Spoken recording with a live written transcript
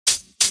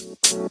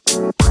Speak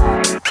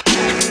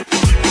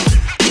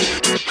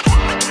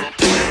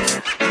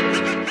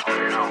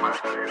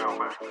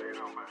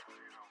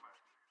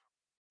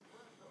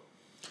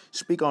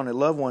on it,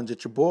 loved ones.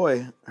 It's your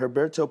boy,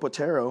 Herberto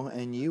Potero,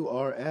 and you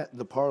are at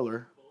the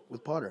parlor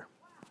with Potter.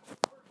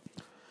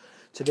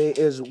 Today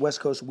is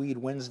West Coast Weed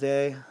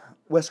Wednesday.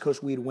 West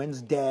Coast Weed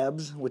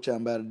Wednesdabs, which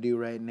I'm about to do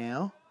right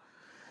now.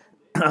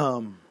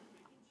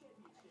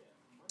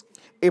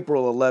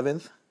 April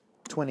 11th,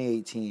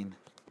 2018.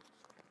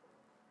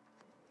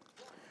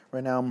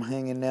 Right now I'm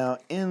hanging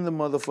out in the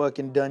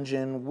motherfucking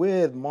dungeon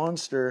with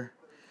Monster.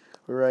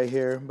 We're right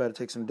here. About to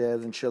take some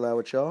dabs and chill out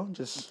with y'all.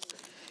 Just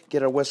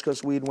get our West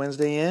Coast Weed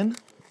Wednesday in.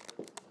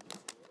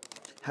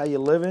 How you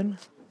living?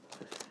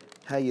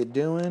 How you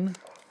doing?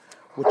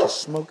 What you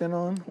smoking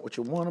on? What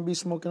you want to be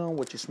smoking on?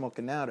 What you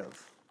smoking out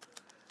of?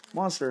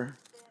 Monster,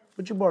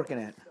 what you barking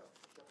at?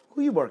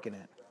 Who you barking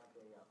at?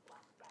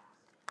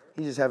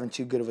 He's just having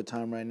too good of a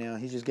time right now.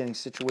 He's just getting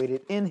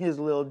situated in his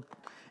little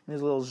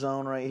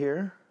zone right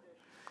here.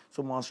 That's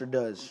what Monster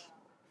does.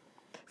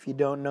 If you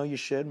don't know, you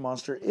should.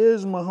 Monster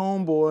is my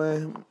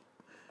homeboy,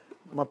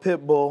 my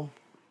pit bull.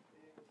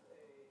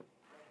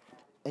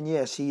 And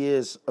yes, he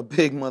is a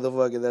big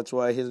motherfucker. That's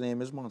why his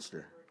name is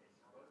Monster.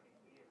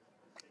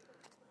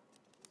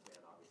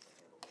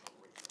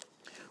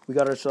 We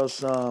got ourselves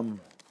some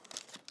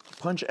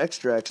Punch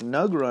Extracts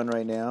Nug Run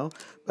right now.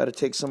 About to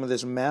take some of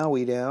this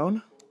Maui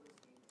down.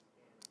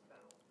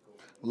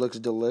 Looks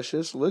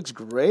delicious. Looks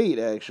great,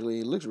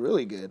 actually. Looks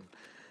really good.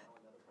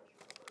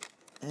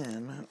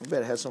 And we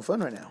better have some fun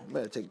right now. We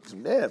better take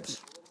some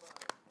dabs.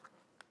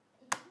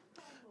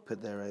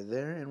 Put that right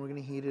there, and we're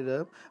going to heat it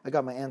up. I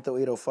got my Antho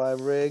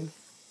 805 rig.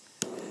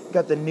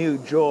 Got the new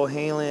Joel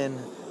Halen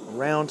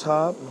round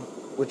top,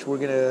 which we're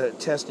going to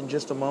test in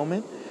just a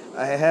moment.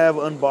 I have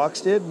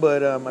unboxed it,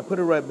 but I put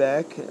it right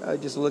back. I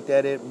just looked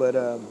at it, but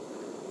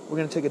we're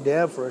going to take a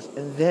dab first,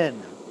 and then,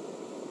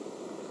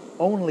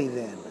 only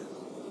then,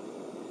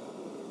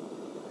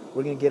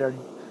 we're going to get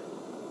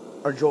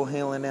our Joel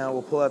Halen out.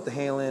 We'll pull out the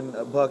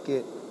Halen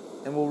bucket,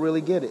 and we'll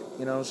really get it.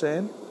 You know what I'm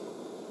saying?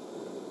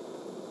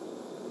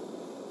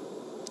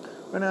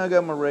 Right now I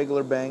got my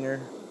regular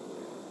banger.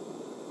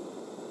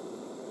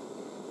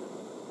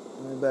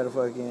 We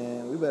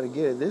better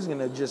get it. This is going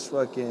to just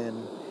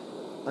fucking...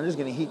 I'm just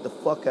going to heat the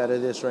fuck out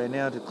of this right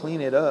now to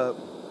clean it up.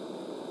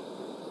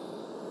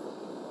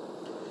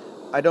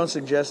 I don't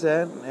suggest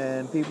that,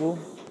 and people,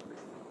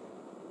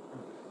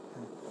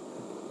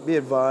 be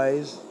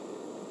advised,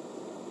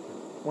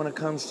 when it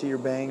comes to your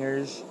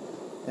bangers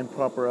and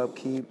proper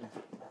upkeep,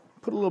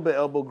 put a little bit of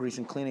elbow grease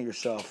and clean it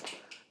yourself.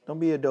 Don't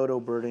be a dodo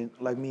bird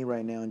like me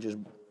right now and just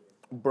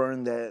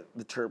burn the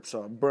terps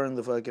off, burn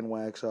the fucking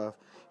wax off.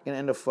 You're going to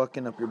end up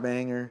fucking up your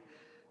banger,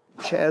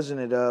 chazzing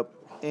it up,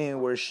 ain't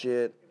worth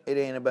shit. It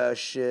ain't about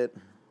shit.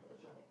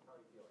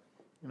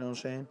 You know what I'm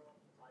saying?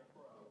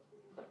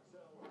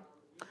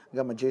 I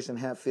got my Jason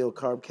Hatfield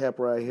carb cap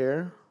right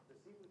here.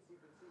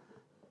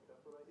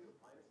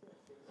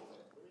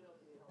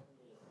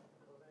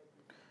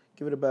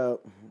 Give it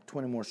about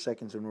 20 more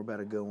seconds and we're about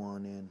to go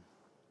on in.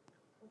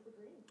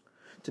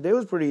 Today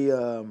was pretty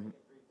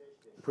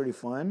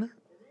fun.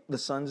 The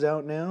sun's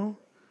out now.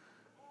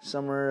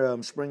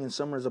 Spring and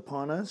summer is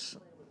upon us.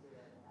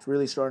 It's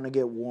really starting to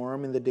get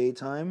warm in the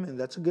daytime, and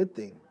that's a good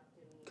thing.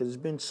 Because it's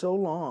been so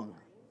long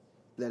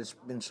that it's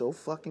been so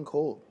fucking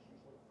cold.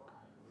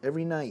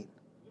 Every night.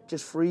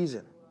 Just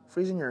freezing.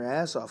 Freezing your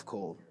ass off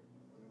cold.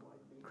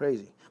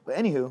 Crazy. But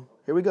anywho,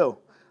 here we go.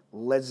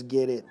 Let's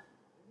get it.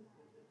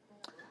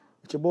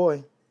 It's your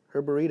boy,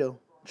 Her Burrito.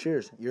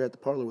 Cheers. You're at the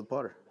parlor with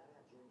Potter.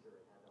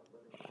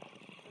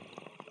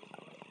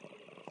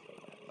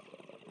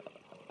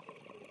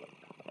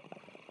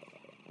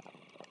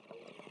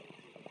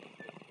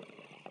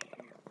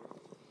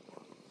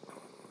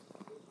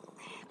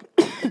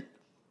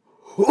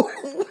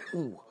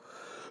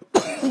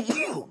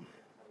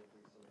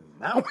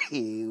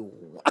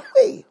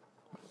 Maui.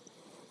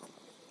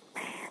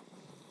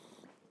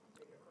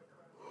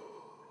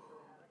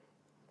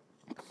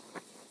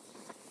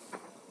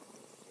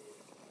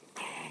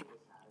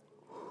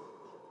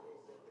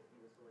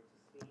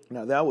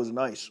 Now that was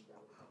nice.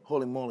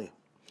 Holy moly.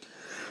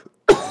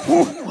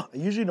 I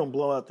usually don't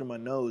blow out through my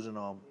nose and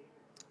all,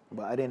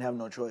 but I didn't have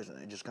no choice.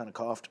 I just kind of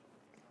coughed.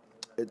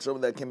 And some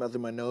of that came out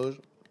through my nose.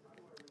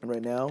 And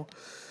right now,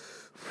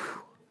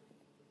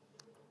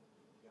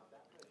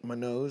 my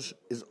nose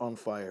is on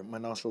fire. My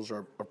nostrils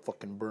are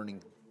fucking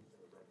burning.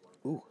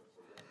 Ooh.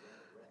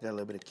 Got a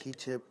little bit of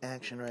Q-tip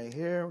action right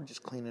here. We're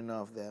just cleaning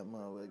off that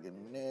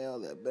motherfucking nail,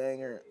 that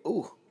banger.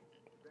 Ooh.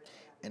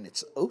 And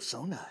it's oh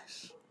so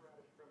nice.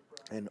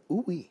 And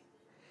ooh-wee.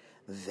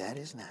 That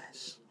is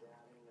nice.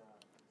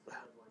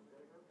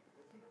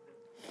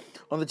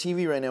 On the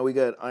TV right now, we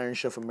got Iron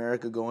Chef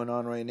America going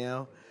on right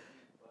now.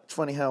 It's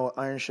funny how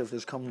Iron Chef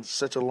has come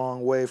such a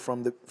long way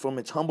from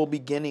its humble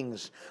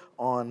beginnings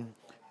on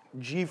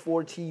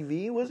G4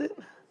 TV, was it?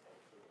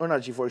 Or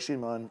not G4, excuse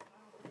me, on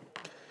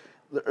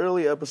the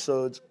early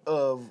episodes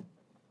of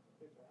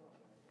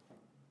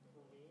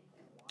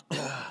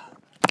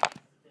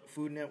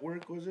Food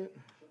Network, was it?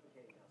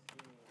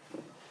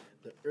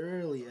 The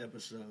early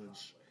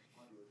episodes,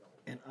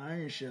 and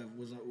Iron Chef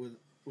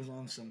was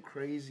on some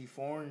crazy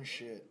foreign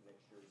shit.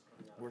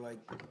 Where like,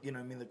 you know,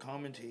 what I mean, the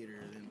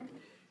commentators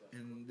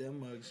and them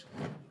mugs,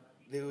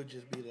 they would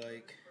just be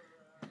like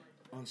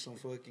on some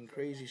fucking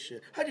crazy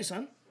shit. Hi,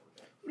 son.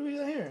 What do we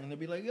got here? And they'd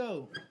be like,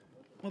 yo,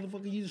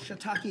 motherfucker uses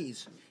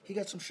shiitakes. He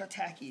got some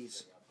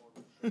shiitakes.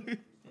 But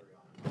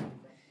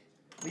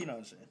you know what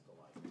I'm saying.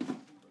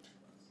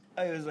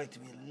 I always like to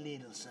be a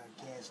little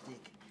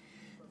sarcastic,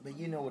 but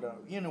you know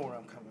where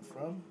I'm coming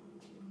from.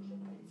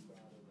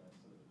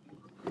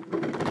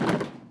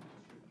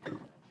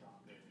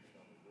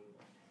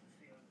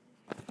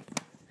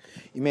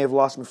 You may have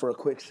lost me for a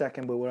quick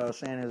second, but what I was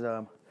saying is,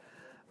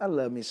 I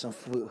love me some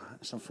Food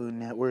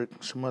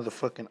Network, some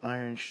motherfucking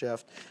Iron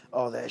Chef,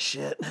 all that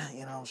shit.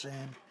 You know what I'm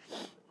saying?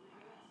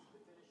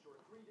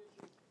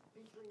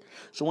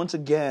 So once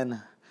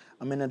again,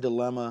 I'm in a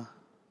dilemma.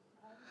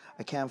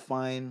 I can't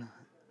find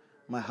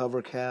my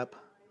hover cap.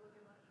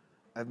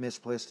 I've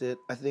misplaced it.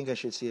 I think I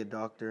should see a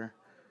doctor.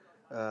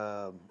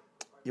 Your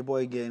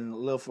boy getting a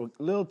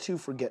little too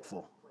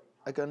forgetful.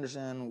 I can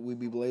understand we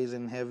be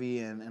blazing heavy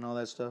and all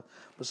that stuff,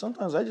 but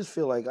sometimes I just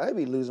feel like I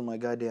be losing my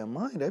goddamn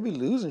mind. I be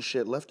losing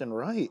shit left and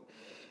right,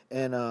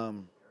 and I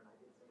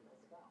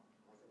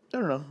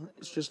don't know.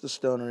 It's just the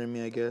stoner in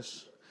me, I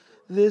guess.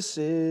 This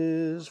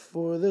is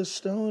for the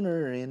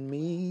stoner in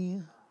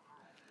me,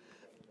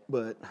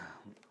 but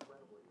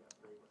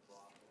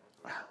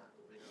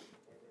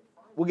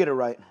we'll get it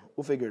right.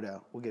 We'll figure it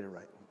out. We'll get it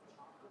right.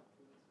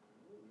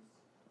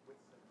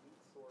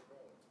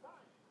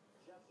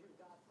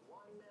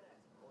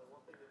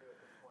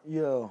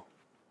 Yo,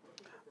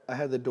 I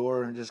had the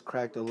door just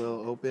cracked a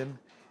little open,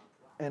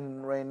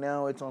 and right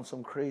now it's on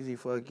some crazy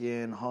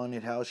fucking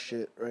haunted house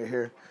shit right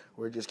here,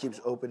 where it just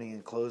keeps opening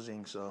and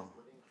closing. So,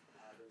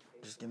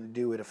 just gonna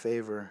do it a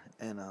favor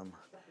and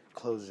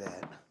close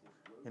that.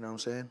 You know what I'm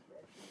saying?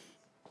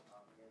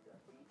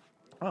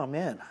 Oh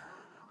man.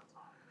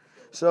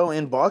 So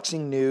in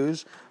boxing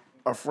news,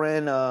 our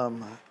friend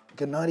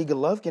Gennady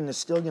Golovkin is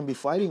still gonna be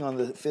fighting on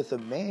the 5th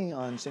of May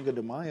on Cinco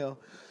de Mayo.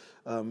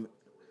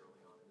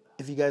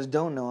 If you guys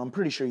don't know, I'm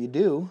pretty sure you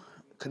do.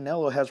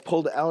 Canelo has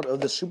pulled out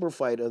of the super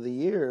fight of the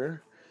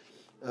year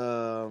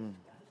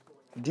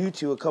due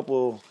to a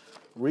couple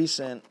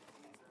recent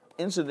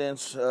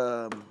incidents.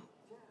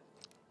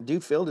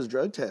 Dude failed his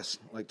drug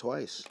test like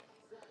twice.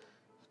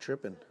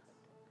 Tripping.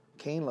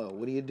 Canelo,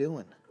 what are you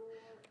doing?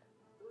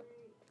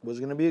 Was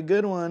going to be a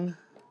good one.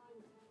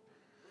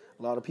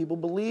 A lot of people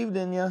believed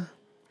in you.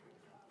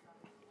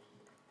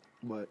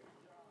 But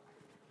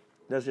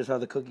that's just how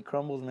the cookie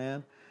crumbles,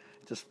 man.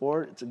 It's a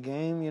sport. It's a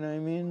game. You know what I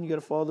mean? You got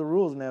to follow the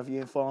rules. Now, if you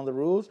ain't following the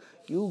rules,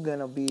 you're going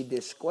to be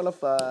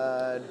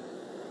disqualified.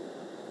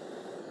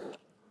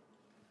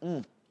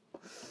 You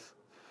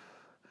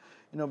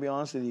know, to be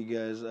honest with you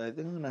guys, I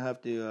think I'm going to have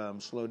to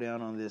slow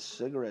down on this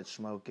cigarette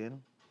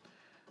smoking.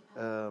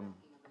 I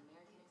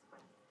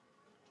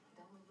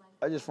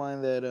just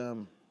find that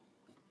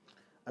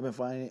I've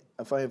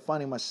been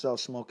finding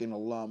myself smoking a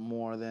lot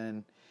more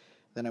than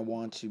I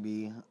want to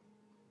be.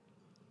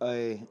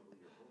 I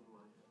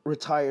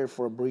retired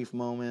for a brief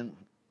moment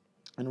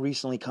and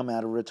recently come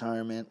out of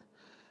retirement,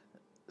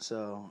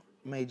 so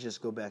may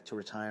just go back to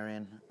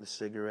retiring the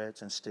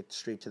cigarettes and stick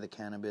straight to the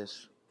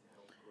cannabis.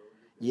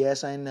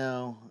 Yes, I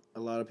know a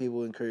lot of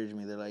people encourage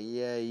me. They're like,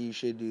 yeah, you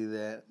should do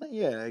that.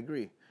 Yeah, I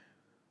agree,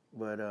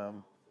 but I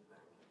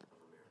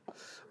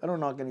don't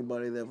knock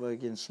anybody that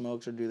fucking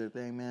smokes or do their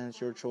thing, man. It's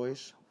your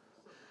choice.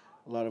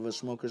 A lot of us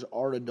smokers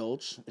are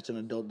adults. It's an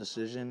adult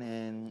decision,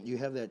 and you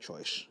have that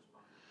choice.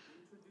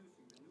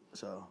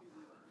 So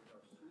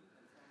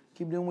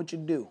keep doing what you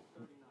do,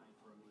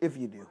 if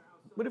you do.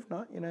 But if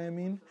not, you know what I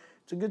mean?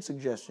 It's a good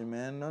suggestion,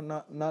 man.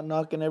 Not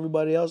knocking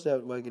everybody else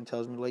that fucking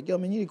tells me, like, yo,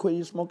 man, you need to quit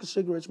your smoking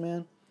cigarettes,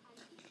 man.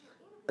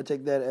 I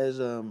take that as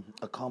a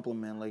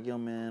compliment. Like, yo,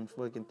 man,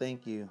 fucking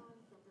thank you.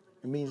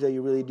 It means that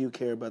you really do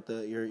care about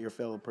your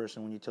fellow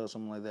person when you tell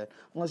someone like that.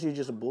 Unless you're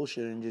just a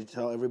bullshit and just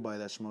tell everybody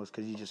that smokes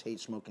because you just hate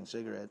smoking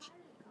cigarettes.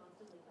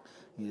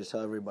 You just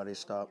tell everybody to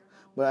stop.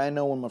 But I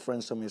know when my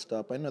friends tell me to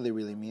stop, I know they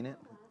really mean it.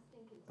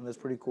 And that's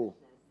pretty cool.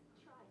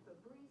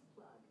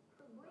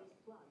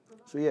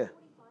 So yeah,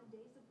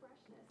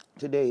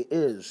 today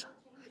is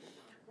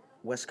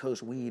West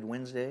Coast Weed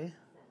Wednesday.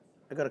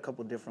 I got a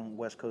couple different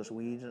West Coast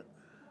weeds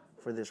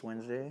for this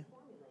Wednesday.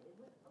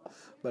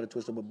 About to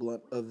twist up a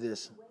blunt of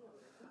this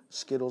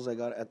Skittles I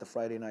got at the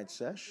Friday night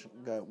sesh.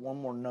 Got one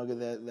more nugget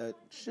that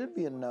should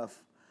be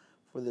enough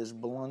for this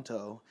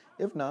blunto.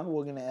 If not,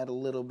 we're going to add a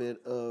little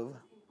bit of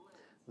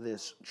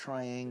this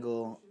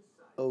Triangle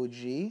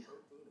OG.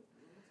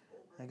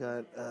 I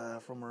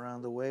got from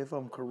around the way, if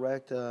I'm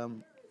correct,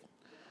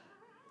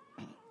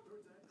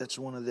 that's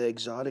one of the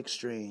exotic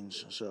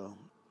strains. So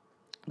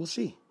we'll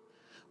see.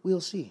 We'll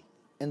see.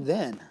 And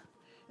then,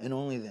 and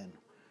only then,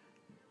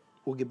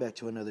 we'll get back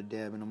to another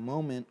dab in a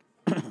moment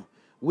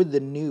with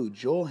the new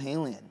Joel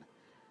Halen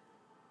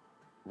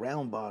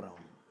Round Bottom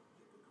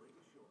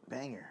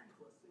banger.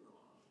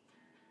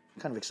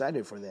 kind of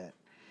excited for that.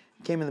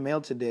 Came in the mail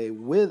today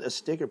with a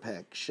sticker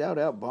pack. Shout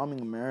out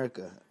Bombing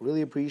America.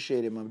 Really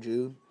appreciate it, my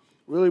dude.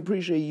 Really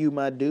appreciate you,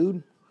 my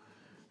dude.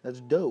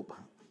 That's dope.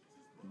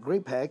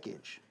 Great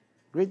package.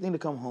 Great thing to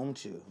come home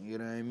to. You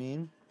know what I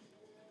mean?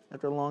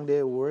 After a long day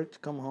at work, to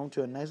come home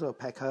to a nice little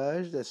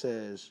package that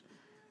says,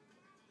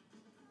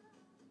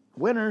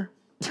 winner.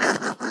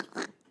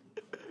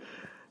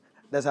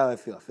 That's how I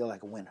feel. I feel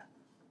like a winner.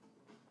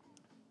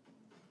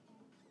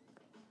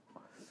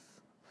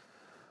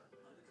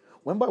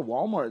 Went by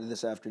Walmart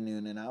this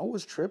afternoon and I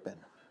was tripping.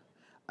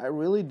 I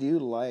really do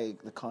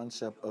like the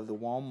concept of the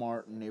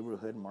Walmart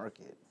neighborhood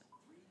market.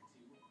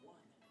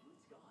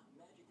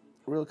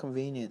 Real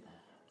convenient.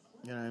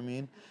 You know what I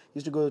mean?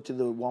 Used to go to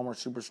the Walmart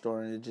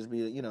superstore and it'd just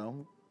be,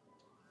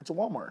 it's a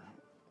Walmart.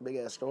 Big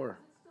ass store.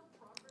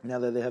 Now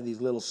that they have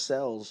these little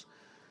cells,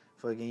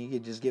 fucking you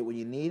could just get what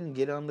you need and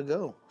get on the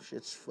go.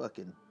 Shit's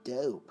fucking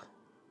dope.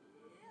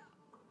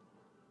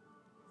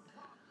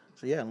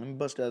 So yeah, let me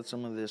bust out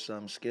some of this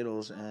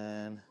Skittles,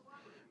 and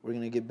we're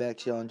going to get back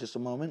to y'all in just a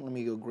moment. Let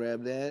me go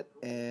grab that,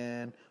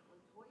 and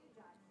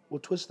we'll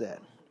twist that.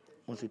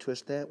 Once we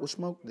twist that, we'll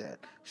smoke that.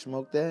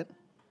 Smoke that,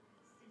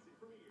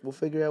 we'll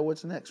figure out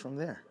what's next from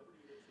there.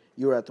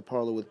 You're at the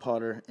parlor with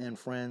Potter and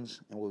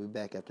friends, and we'll be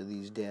back after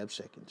these dab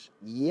seconds.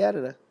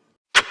 Yada.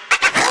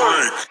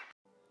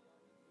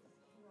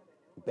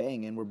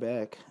 Bang, and we're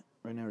back.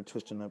 Right now we're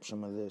twisting up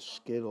some of this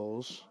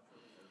Skittles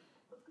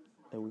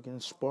that we can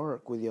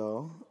spark with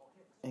y'all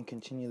and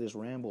continue this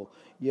ramble.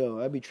 Yo,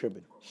 I be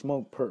tripping.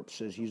 Smoke Perp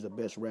says he's the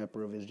best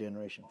rapper of his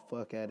generation.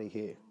 Fuck out of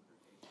here.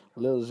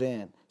 Lil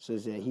Xan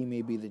says that he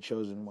may be the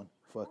chosen one.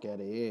 Fuck out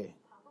of here.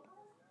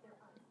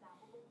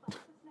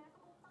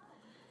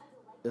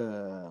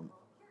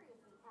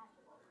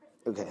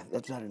 Okay,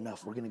 that's not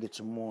enough. We're going to get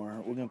some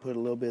more. We're going to put a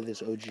little bit of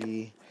this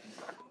OG,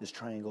 this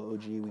triangle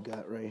OG we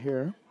got right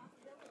here.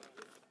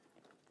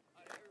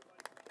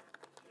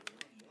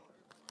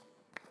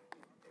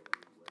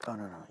 Oh,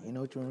 no. You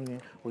know what we're going to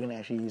do? We're going to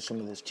actually use some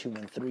of this 2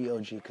 and 3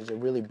 OG because it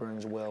really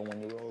burns well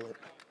when you roll it.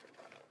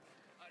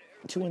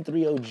 2 and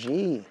 3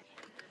 OG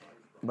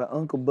by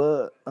Uncle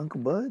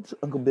Bill's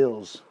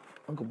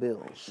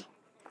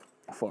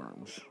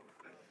Farms.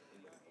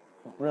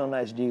 Real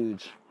nice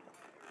dudes.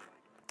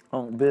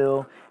 Uncle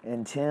Bill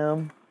and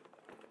Tim.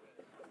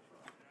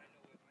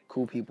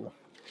 Cool people.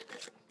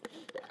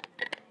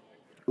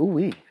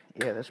 Ooh-wee.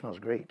 Yeah, that smells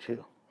great,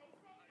 too.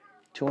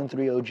 2 and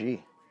 3 OG.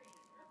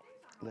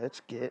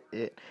 Let's get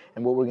it.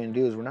 And what we're going to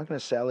do is we're not going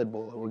to salad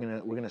bowl it. We're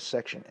going to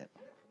section it.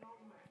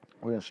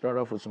 We're going to start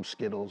off with some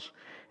Skittles,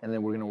 and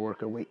then we're going to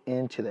work our way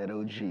into that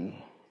OG.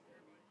 And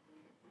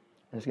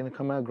it's going to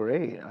come out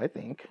great, I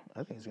think.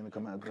 I think it's going to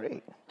come out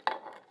great.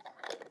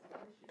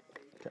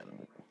 Okay, let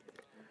me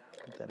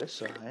put that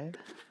aside.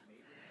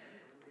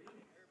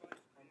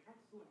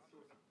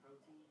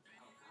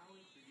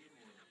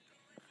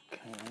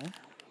 Okay.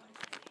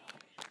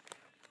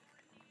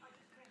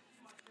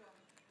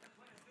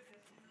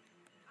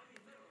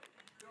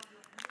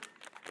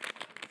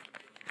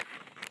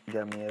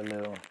 Got me a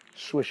little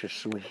Swisher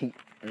Sweet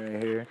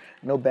right here.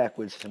 No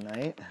backwoods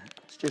tonight.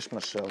 It's just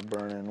myself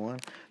burning one.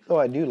 Though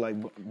I do like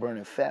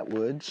burning fat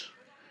woods.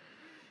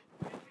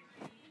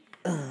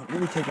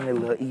 Really taking it a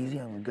little easy.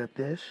 I'm going to gut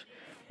this.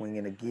 We're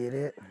going to get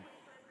it.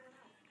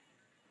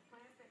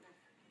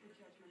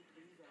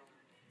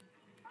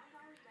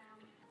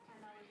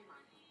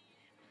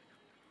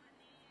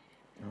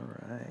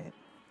 All right.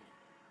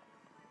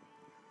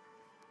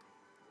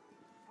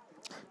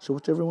 So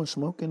what's everyone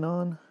smoking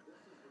on?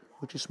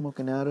 What you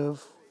smoking out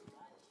of?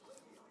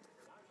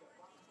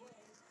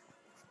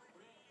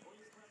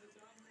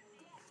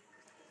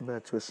 I'm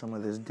about to twist some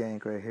of this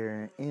dank right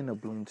here in a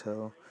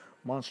Bloomto.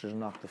 Monster's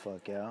knocked the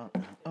fuck out.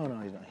 Oh no,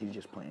 he's not. He's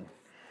just playing.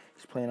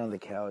 He's playing on the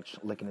couch,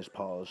 licking his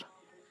paws.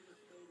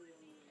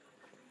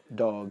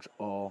 Dogs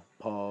all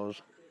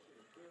paws.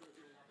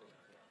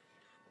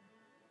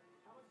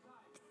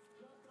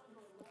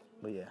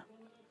 But yeah.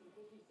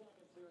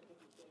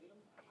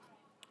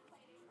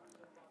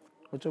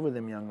 What's up with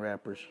them young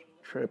rappers?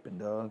 Tripping,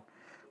 dog.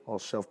 All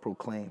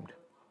self-proclaimed.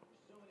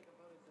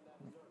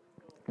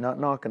 Not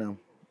knocking them.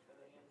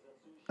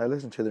 I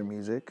listen to their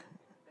music.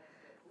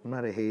 I'm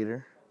not a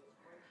hater.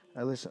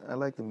 I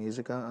like the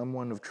music. I'm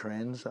one of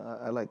trends.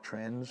 I like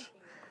trends.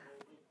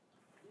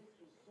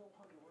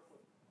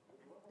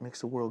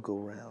 Makes the world go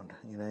round.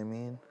 You know what I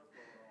mean?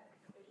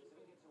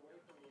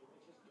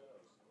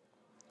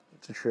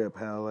 It's a trip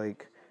how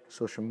like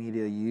social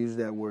media use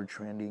that word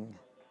trending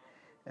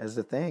as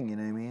the thing. You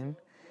know what I mean?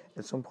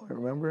 At some point,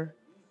 remember,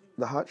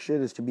 the hot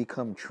shit is to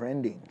become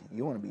trending.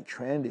 You want to be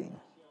trending.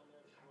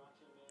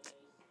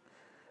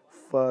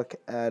 Fuck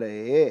out of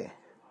here.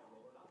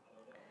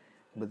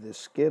 But this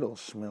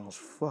Skittles smells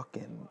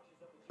fucking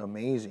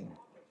amazing.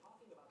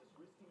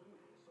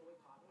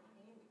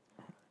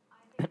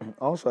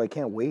 Also, I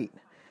can't wait.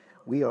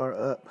 We are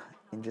up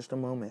in just a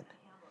moment.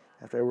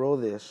 After I roll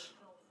this,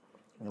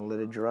 I'm going to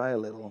let it dry a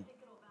little.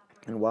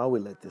 And while we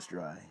let this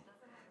dry,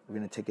 we're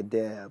going to take a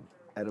dab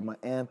out of my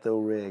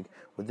Antho rig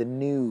with the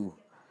new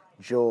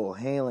Joel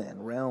Halen,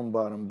 round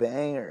bottom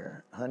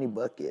banger. Honey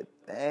Bucket,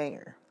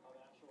 banger.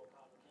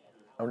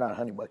 Or not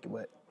Honey Bucket,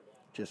 but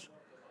just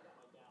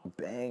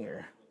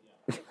banger.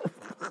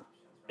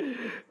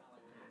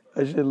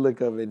 I should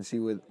look up and see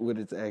what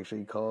it's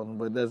actually called,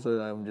 but that's what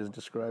I'm just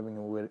describing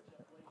it with.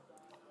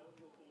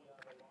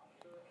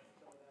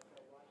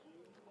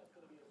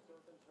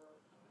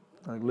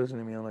 Like, listen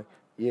to me, I'm like,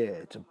 yeah,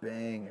 it's a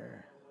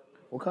banger.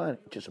 What kind?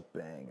 Just a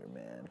banger,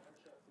 man.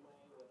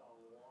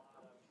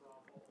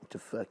 It's a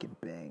fucking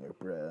banger,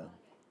 bro.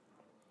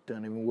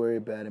 Don't even worry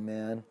about it,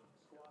 man.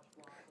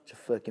 It's a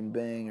fucking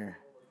banger.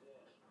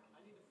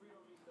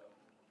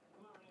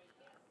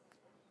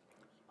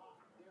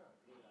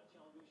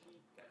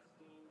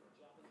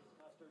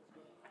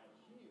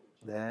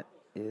 That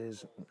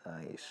is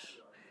nice.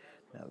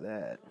 Now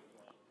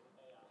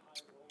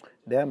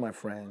that, my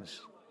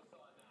friends,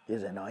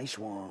 is a nice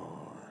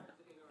one.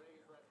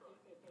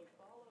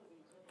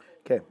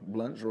 Okay,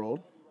 blunts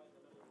rolled.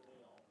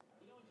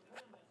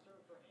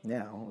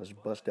 Now, let's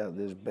bust out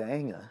this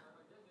banger.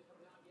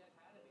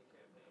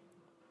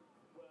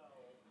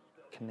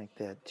 Connect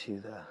that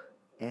to the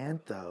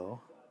antho.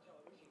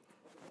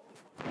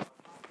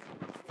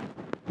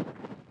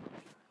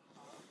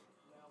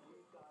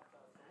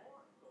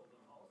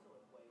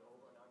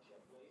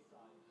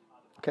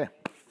 Okay,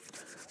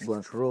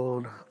 blunts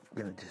rolled. I'm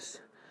gonna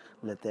just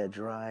let that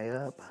dry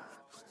up.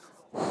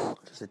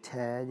 Just a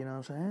tad, you know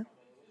what I'm saying?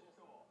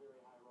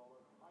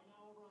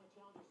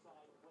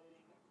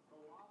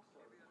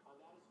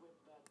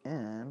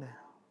 And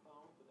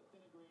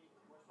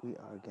we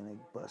are gonna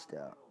bust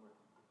out.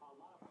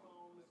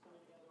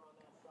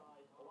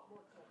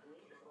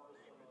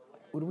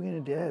 What are we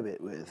gonna dab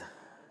it with?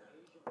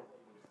 You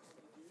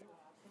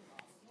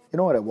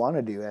know what I want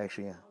to do,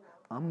 actually?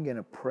 I'm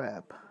gonna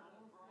prep.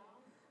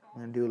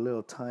 I'm gonna do a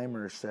little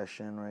timer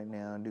session right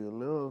now. Do a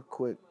little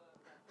quick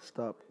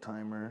stop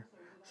timer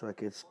so I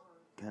could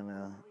kind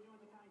of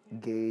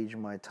gauge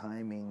my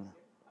timing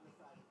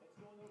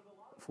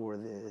for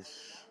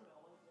this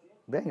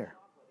banger.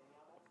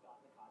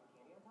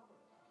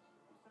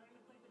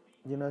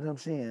 You know what I'm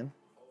saying?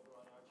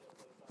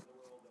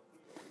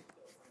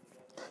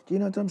 Do you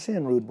know what I'm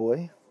saying, rude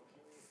boy?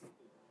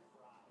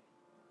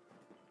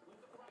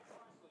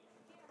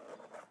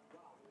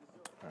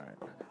 Alright.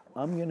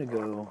 I'm going to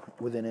go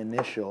with an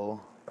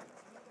initial,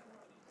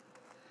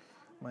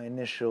 my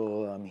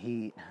initial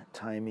heat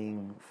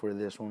timing for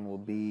this one will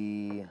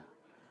be,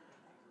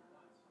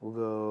 we'll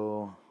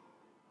go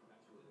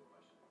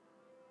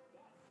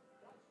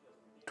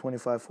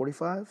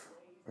 25-45,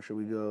 or should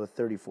we go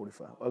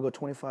 30-45? I'll go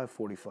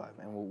 25-45,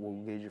 and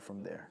we'll gauge it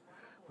from there.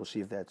 We'll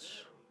see if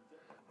that's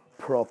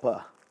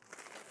proper.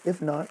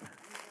 If not,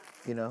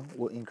 you know,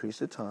 we'll increase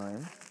the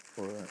time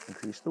or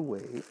increase the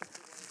weight.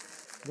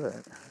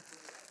 But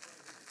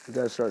we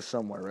got to start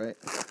somewhere, right?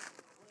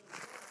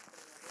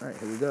 All right,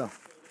 here we go.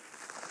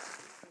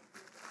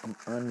 I'm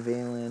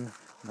unveiling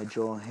my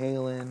Joel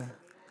Halen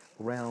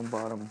round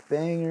bottom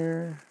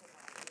banger.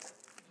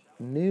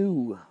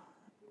 New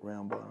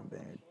round bottom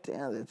banger.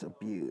 Damn, that's a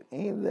beaut.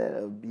 Ain't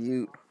that a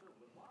beaut?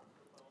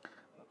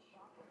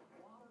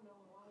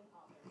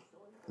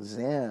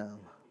 Zam.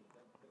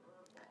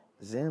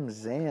 Zim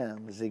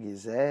zam. Ziggy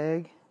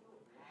zag.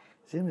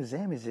 Zim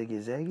zammy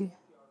ziggy zaggy.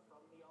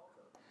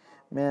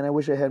 Man, I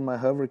wish I had my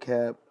hover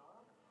cap.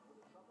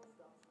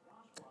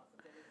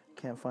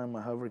 Can't find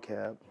my hover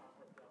cap.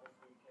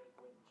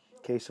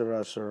 Que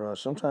sera, sera.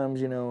 Sometimes,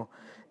 you know,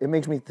 it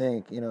makes me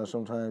think, you know,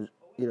 sometimes,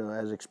 you know,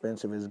 as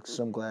expensive as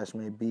some glass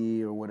may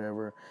be or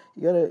whatever,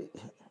 you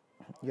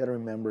gotta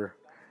remember,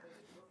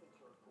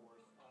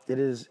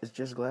 it's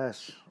just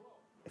glass.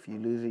 If you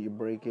lose it, you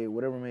break it,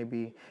 whatever it may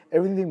be.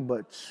 Everything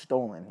but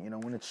stolen. You know,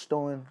 when it's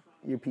stolen,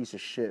 you're a piece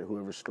of shit,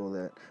 whoever stole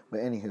that.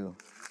 But anywho,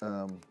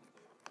 let's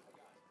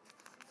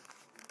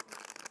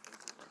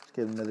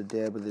get another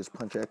dab of this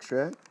punch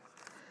extract.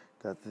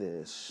 Got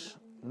this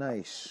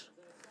nice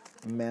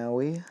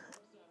Maui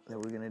that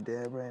we're gonna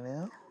dab right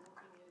now.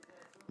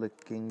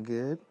 Looking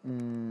good.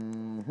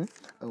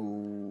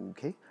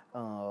 Okay.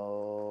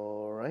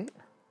 All right.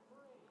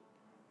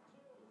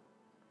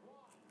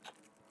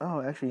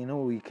 Oh, actually, you know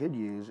what we could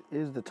use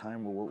is the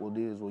timer. What we'll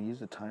do is we'll use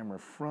the timer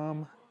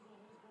from.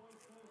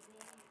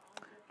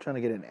 Trying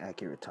to get an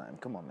accurate time.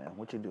 Come on, man.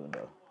 What you doing,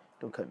 though?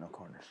 Don't cut no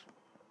corners.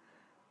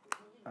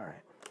 All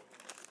right.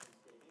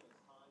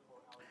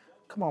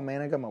 Come on,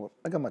 man.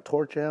 I got my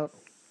torch out.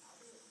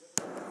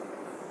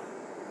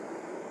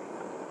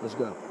 Let's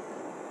go.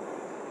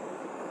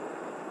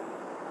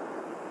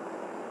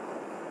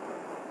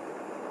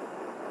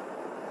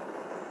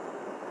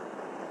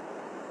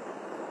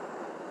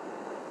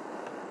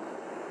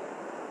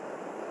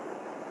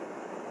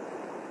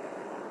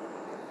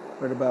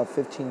 We're at about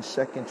 15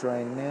 seconds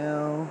right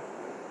now.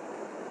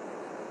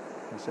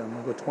 So I'm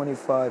going to go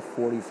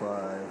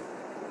 25-45.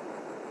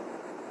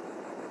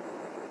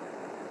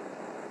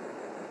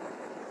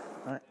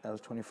 All right, that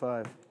was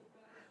 25.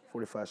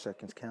 45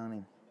 seconds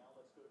counting.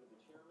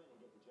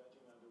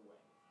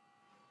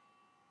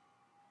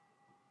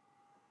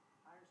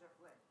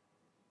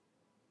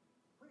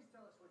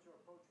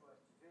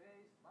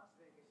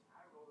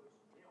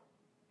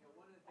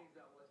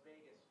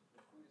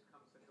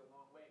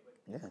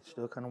 Yeah, it's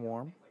still kind of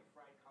warm.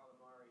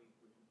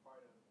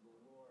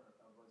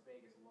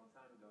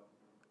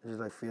 I just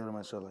like feel to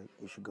myself like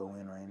you should go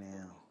in right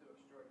now.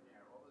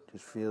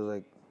 Just feels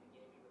like,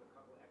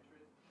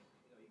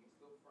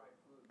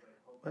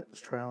 but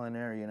it's trial and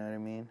error. You know what I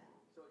mean?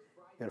 You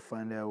gotta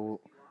find out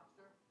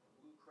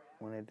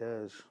when it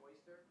does.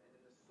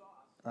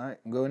 All right,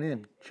 I'm going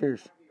in.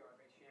 Cheers.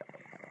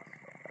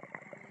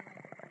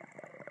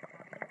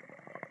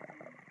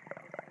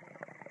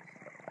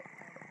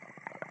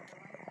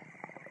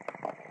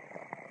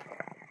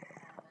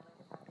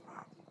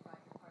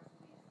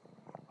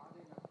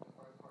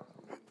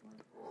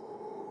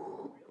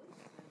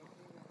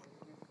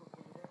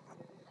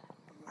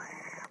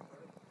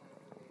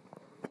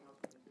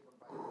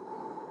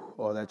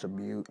 Oh, that's a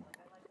beaut.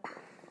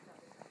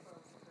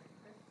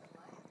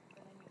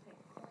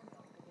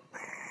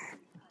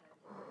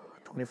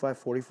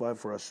 25-45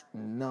 for a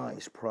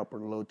nice, proper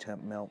low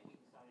temp melt.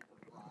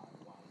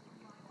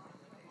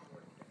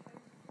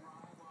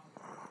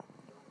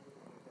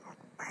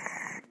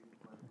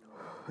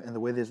 And the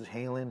way this is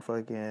hailing,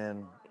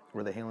 fucking,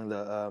 where the hailing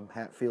the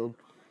Hatfield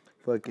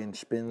fucking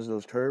spins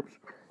those terps.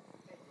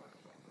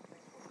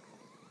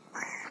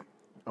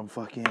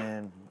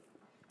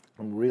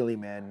 I'm really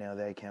mad now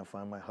that I can't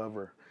find my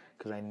hover,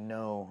 because I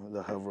know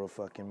the hover will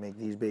fucking make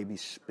these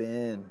babies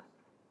spin.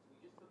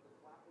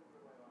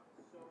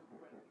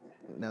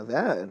 Now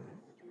that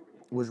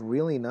was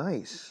really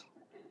nice.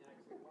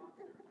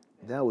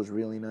 That was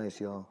really nice,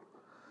 y'all.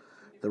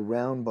 The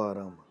round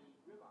bottom.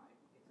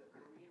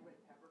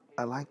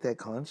 I like that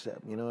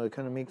concept. You know, it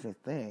kind of makes me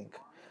think,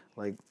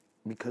 like,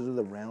 because of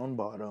the round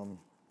bottom,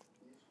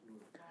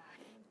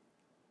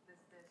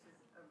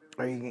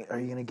 are you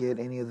gonna get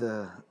any of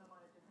the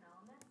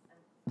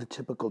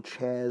typical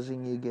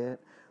chazzing you get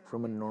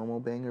from a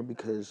normal banger,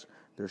 because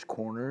there's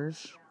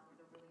corners,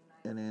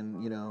 and then,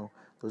 you know,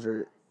 those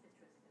are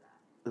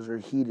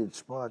heated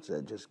spots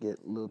that just get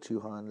a little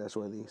too hot, and that's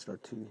why they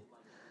start to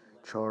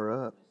char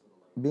up.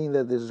 Being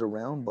that this is a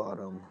round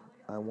bottom,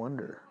 I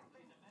wonder.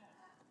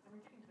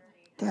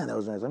 Damn, that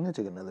was nice. I'm gonna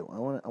take another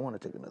one. I want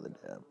to take another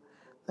dab.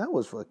 That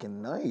was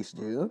fucking nice,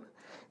 dude.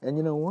 And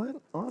you know what?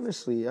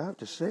 Honestly, I have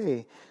to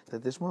say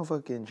that this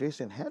motherfucking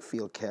Jason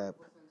Hatfield cap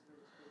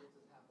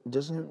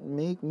doesn't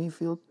make me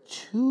feel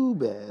too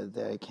bad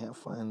that I can't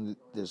find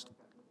this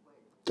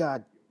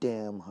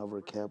goddamn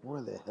hover cap.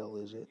 Where the hell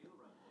is it?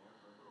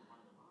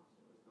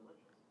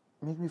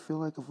 Makes me feel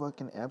like a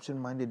fucking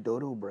absent-minded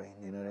dodo brain,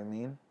 you know what I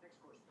mean?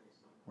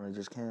 Where I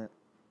just can't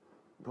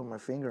put my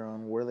finger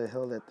on where the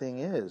hell that thing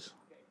is.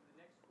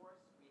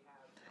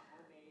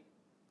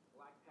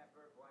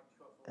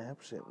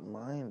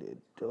 Absent-minded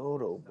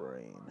dodo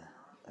brain,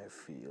 I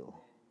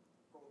feel.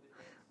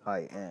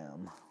 I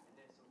am.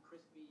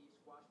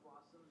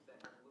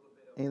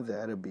 Ain't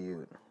that a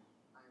beaut?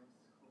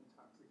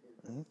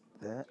 Ain't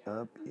that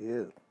a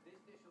beaut?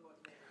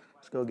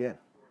 Let's go again.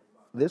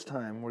 This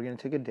time, we're going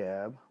to take a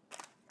dab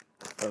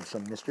of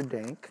some Mr.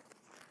 Dank.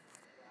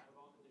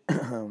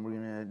 We're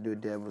going to do a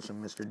dab with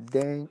some Mr.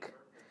 Dank.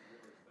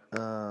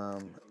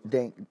 The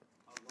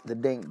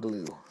Dank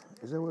glue.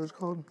 Is that what it's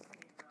called?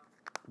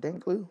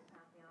 Dank glue?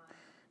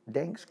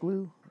 Dank's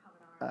glue?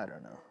 I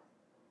don't know.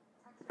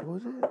 What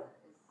was it?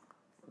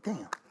 Damn.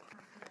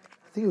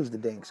 I think it was the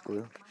Dank's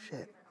glue.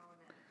 Shit.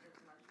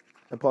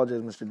 I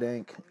apologize, Mr.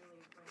 Dank.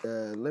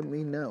 Let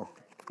me know.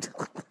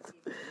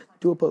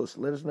 Do a post.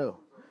 Let us know.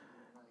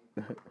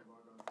 All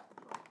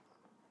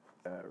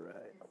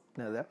right.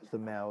 Now, that was the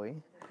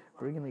Maui.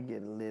 We're going to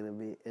get a little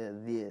bit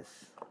of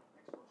this.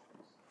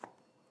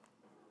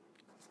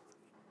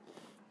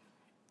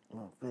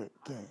 Oh,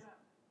 fucking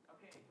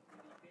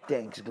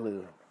Dank's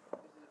glue.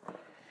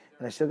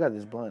 And I still got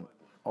this blunt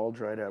all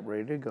dried up,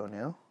 ready to go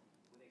now.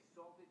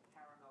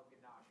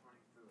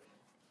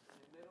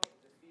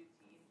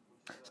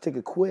 Let's take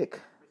a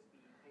quick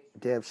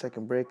dab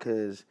second break,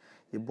 because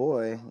your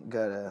boy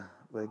gotta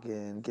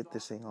again get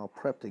this thing all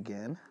prepped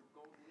again.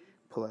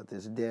 Pull out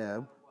this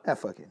dab.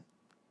 Fuck it.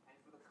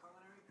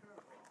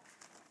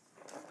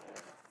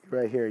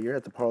 Right here, you're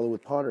at the parlor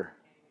with Potter,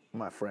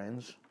 my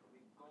friends.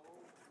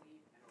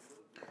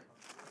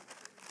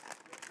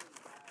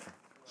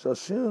 So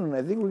soon,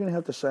 I think we're gonna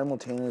have to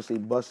simultaneously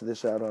bust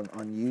this out on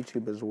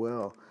YouTube as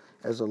well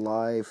as a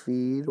live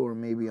feed, or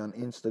maybe on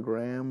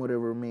Instagram,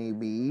 whatever it may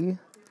be.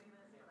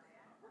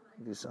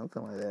 Do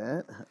something like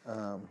that.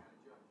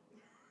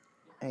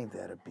 Ain't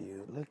that a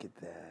beaut? Look at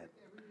that.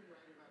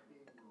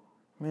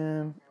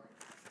 Man,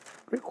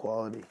 great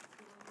quality.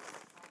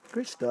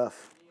 Great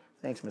stuff.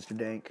 Thanks, Mr.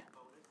 Dank.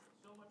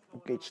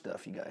 Great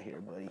stuff you got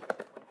here, buddy.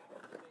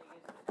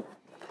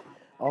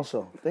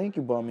 Also, thank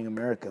you, Bombing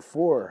America,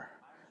 for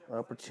the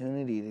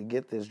opportunity to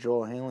get this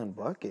Joel Halen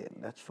bucket.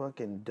 That's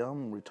fucking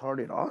dumb,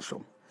 retarded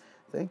awesome.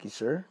 Thank you,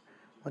 sir.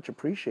 Much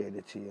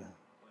appreciated to you.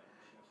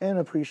 And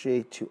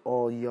appreciate to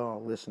all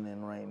y'all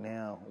listening right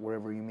now,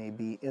 wherever you may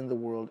be in the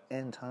world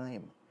and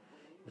time.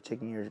 You're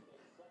taking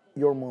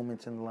your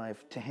moments in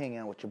life to hang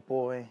out with your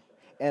boy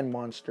and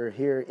Monster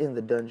here in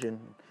the dungeon,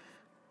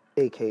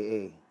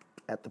 a.k.a.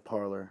 At the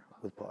Parlor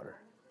with Potter.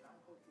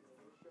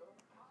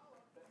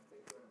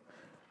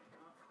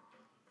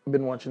 I've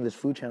been watching this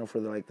food channel for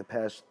like the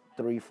past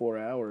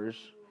 3-4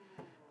 hours,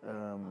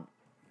 and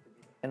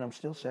I'm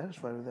still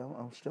satisfied with them.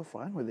 I'm still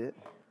fine with it.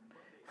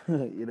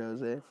 You know what I'm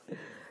saying?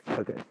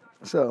 Okay,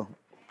 so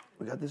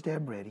we got this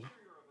dab ready.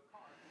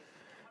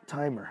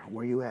 Timer,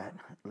 where you at?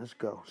 Let's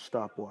go.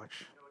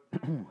 Stopwatch.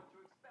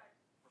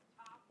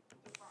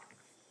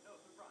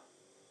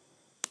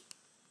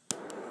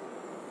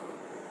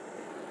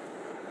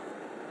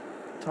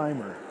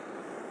 Timer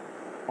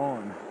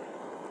on.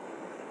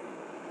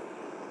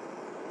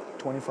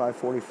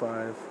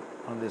 25:45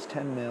 on this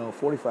 10 mil,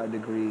 45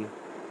 degree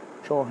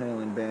Charles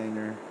Halen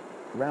banger,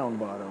 round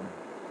bottom.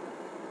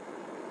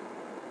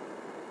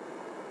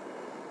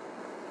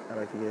 I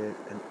like to get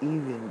an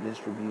even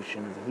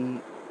distribution of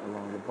heat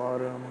along the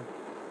bottom.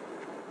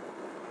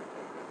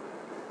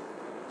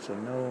 So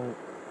no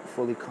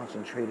fully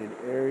concentrated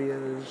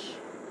areas.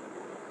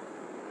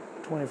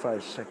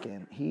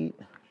 25-second heat.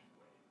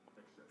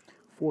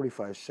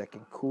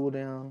 45-second cool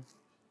down.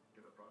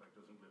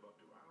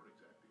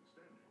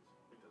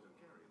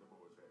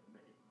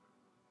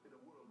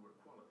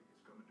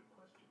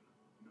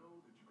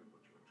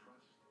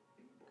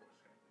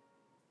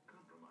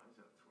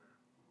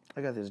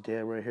 I got this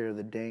dab right here,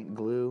 the dank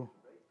glue.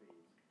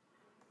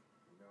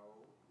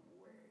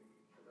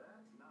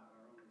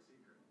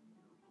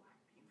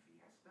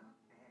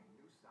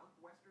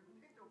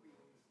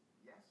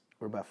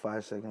 We're about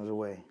 5 seconds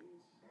away.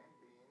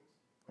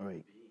 All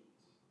right.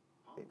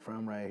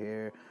 From right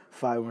here,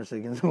 5 more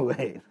seconds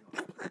away.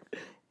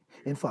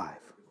 In 5,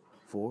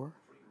 4,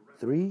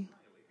 3,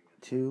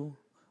 2,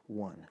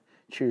 1.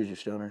 Cheers, you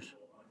stoners.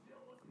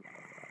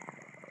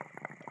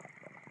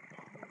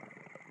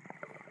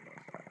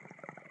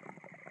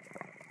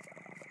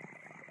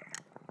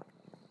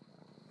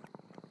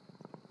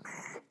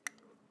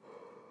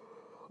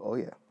 Oh,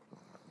 yeah.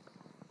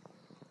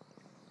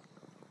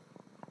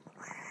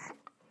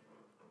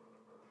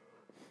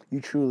 You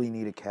truly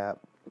need a cap.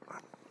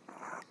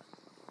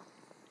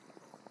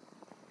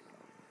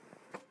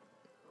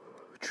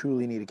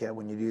 Truly need a cap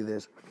when you do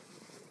this.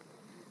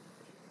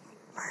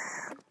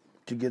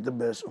 To get the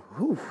best.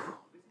 Whew,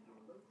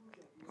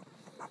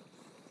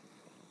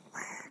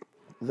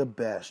 the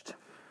best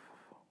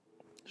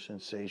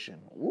sensation.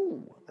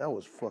 Ooh, that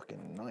was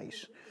fucking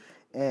nice.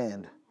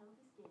 And,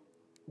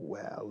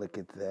 wow, look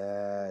at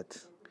that.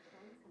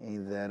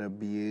 Ain't that a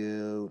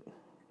beaut?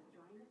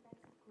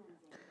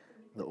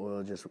 The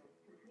oil just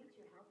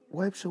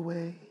wipes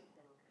away.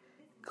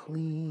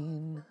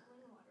 Clean.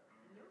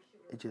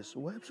 It just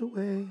wipes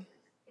away.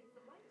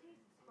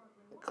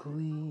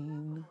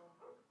 Clean.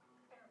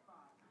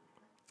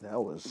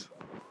 That was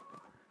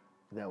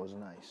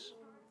nice.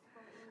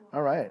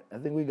 All right, I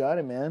think we got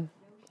it, man.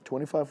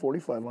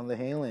 25-45 on the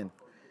Halen.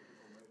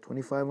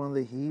 25 on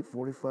the heat,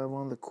 45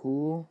 on the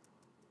cool.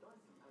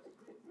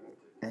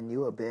 And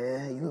you a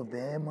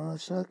bad mud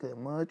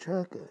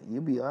trucker.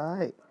 You be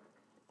alright.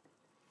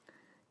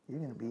 You're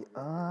gonna be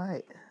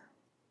alright.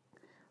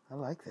 I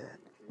like that.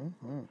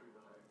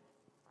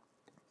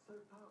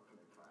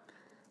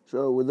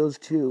 So with those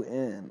two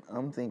in,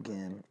 I'm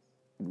thinking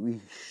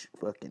we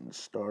fucking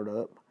start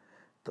up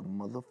the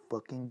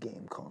motherfucking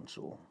game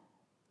console.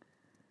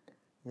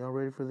 Y'all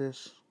ready for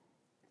this?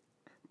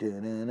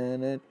 Y'all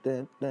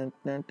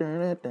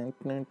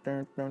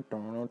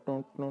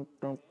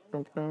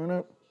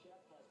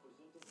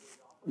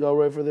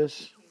ready for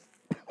this?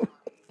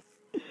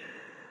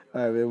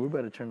 Alright, man, we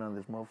better turn on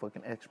this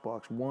motherfucking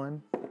Xbox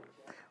One.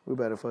 We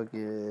better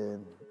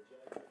fucking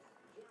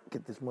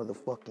get this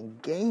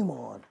motherfucking game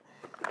on.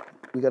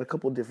 We got a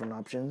couple different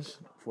options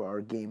for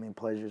our gaming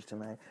pleasures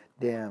tonight.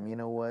 Damn, you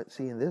know what?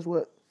 See, this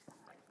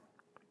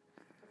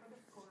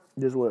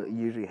is what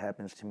usually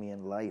happens to me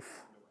in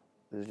life.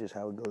 This is just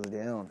how it goes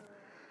down.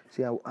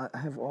 See, I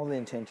have all the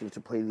intentions to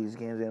play these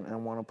games, and I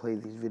want to play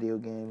these video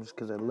games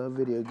because I love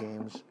video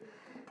games.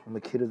 I'm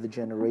a kid of the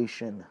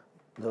generation,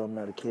 though I'm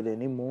not a kid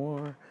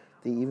anymore.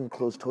 They even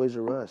closed Toys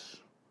R Us.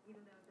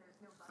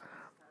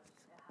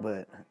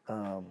 But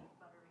I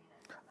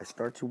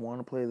start to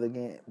want to play the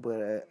game,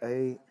 but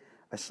I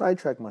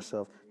sidetrack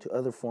myself to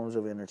other forms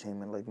of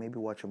entertainment, like maybe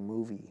watch a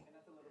movie,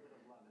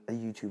 a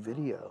YouTube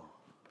video,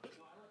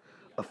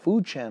 a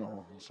food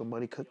channel,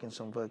 somebody cooking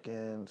some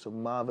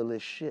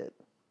marvelous shit.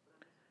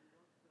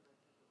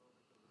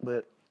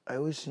 But I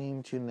always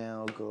seem to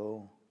now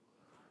go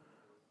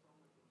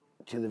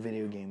to the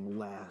video game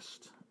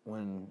last,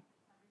 when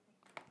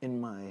in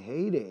my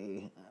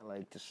heyday, I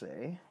like to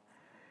say,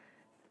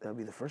 that'd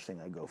be the first thing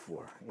I go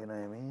for, you know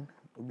what I mean?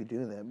 We'll be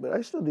doing that, but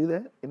I still do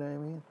that, you know what I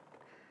mean?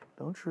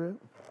 Don't trip.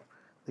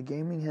 The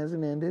gaming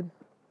hasn't ended.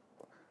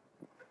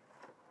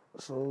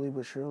 Slowly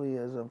but surely,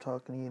 as I'm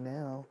talking to you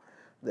now,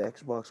 the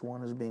Xbox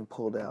One is being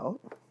pulled out.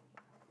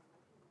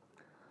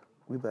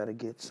 We better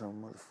get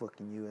some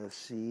motherfucking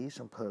UFC,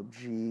 some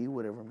PUBG,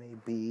 whatever it may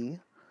be,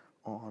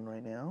 on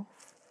right now.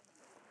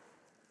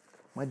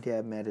 My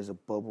dab mat is a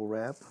bubble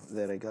wrap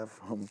that I got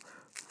from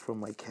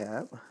my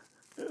cat.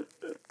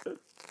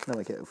 Not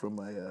my cat, from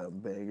my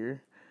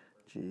bagger.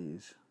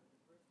 Jeez.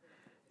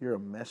 You're a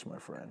mess, my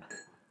friend.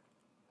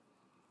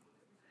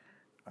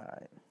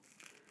 Alright.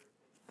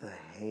 The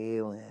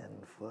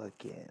Halen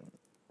fucking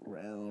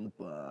round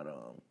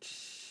bottom.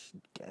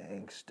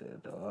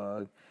 Gangsta,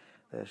 dog.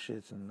 That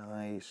shit's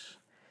nice.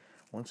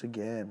 Once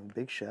again,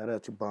 big shout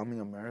out to Bombing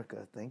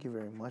America. Thank you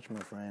very much, my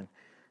friend.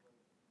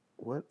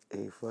 What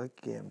a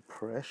fucking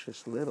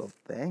precious little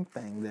thing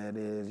that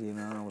is, you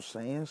know what I'm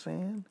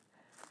saying?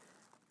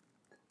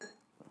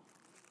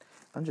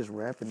 I'm just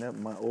wrapping up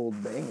my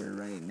old banger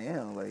right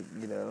now, like,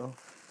 you know,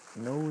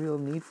 no real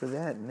need for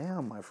that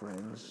now, my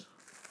friends.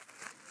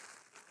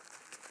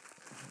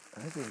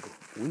 I think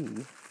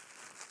we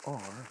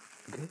are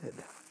good.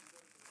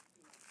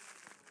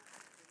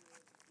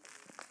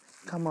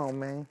 Come on,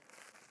 man.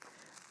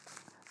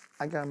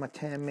 I got my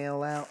 10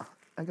 mil out.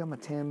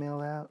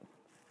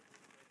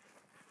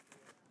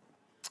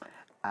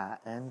 I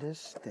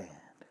understand.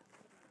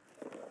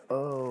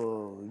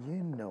 Oh,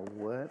 you know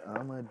what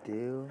I'm gonna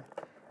do?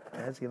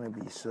 That's gonna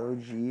be so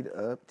G'd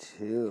up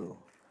too.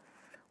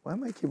 Why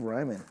am I keep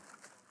rhyming?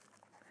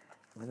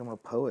 Like I'm a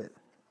poet.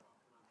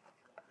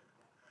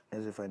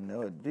 As if I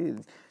know it.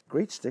 Dude,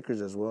 great stickers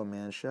as well,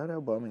 man. Shout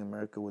out Bombing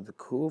America with the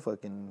cool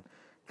fucking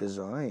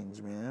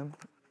designs, man.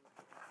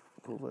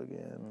 Cool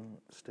fucking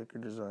sticker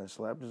designs.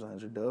 Slap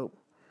designs are dope.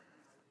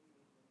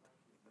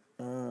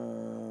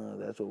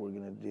 That's what we're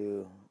gonna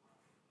do.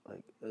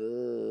 Like,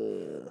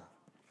 you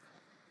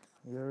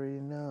already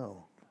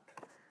know.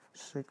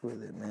 Sick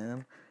with it,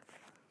 man.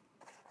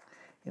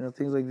 You know,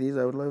 things like these,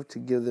 I would love to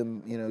give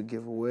them, you know,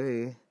 give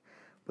away.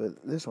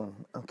 But this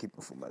one, I'm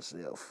keeping for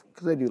myself.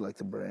 Because I do like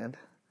the brand.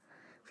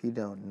 If you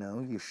don't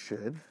know, you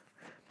should.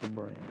 The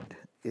brand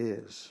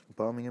is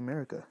Bombing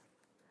America.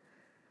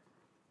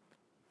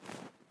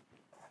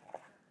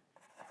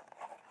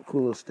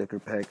 Cool little sticker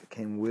pack that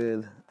came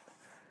with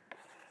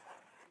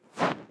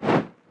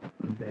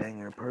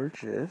banger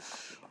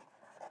purchase.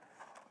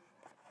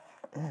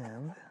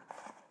 And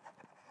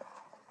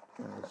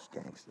it's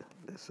gangsta.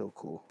 That's so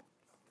cool.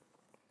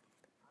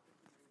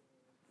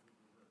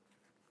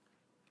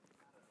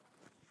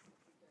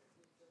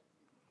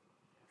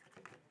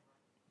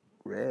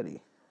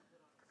 Ready.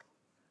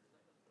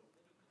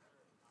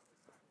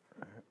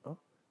 Oh,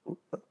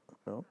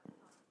 no.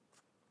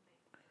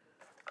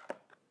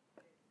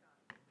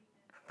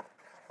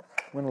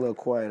 Went a little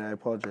quiet. I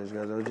apologize,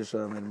 guys. I was just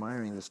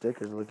admiring the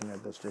stickers, looking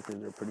at the stickers.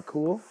 They're pretty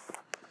cool.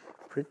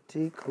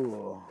 Pretty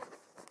cool.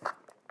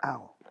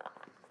 Ow.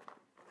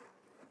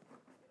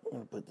 I'm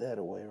going to put that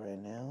away right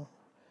now.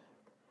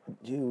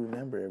 Do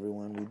remember,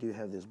 everyone, we do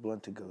have this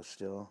blunt to go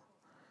still.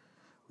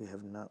 We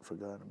have not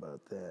forgotten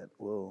about that.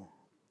 Whoa.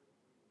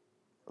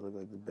 It looked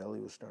like the belly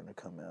was starting to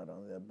come out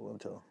on that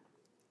blunto.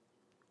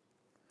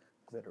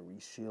 Better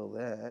reseal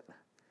that.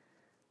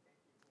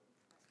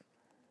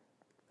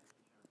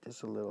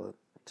 Just a little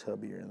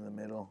tubbier in the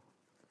middle.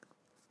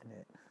 And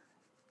it.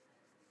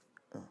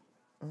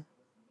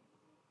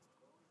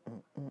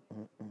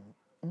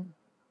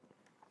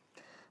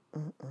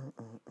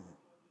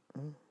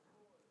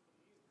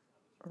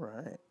 All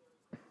right.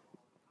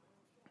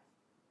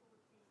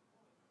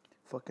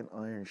 Fucking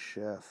Iron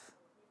Chef.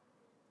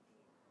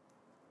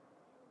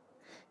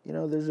 You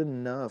know, there's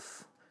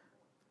enough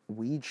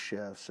weed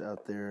chefs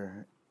out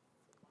there.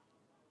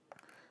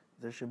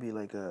 There should be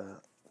like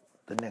the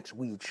next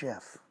weed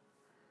chef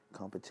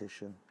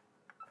competition.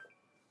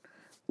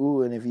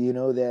 Ooh, and if you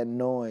know that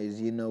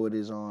noise, you know it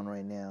is on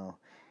right now.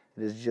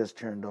 It is just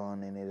turned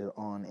on, and it is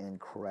on and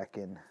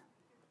cracking.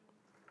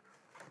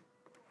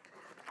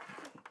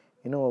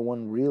 You know what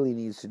one really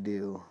needs to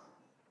do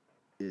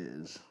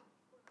is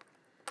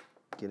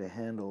get a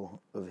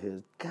handle of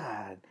his.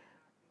 God,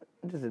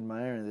 I'm just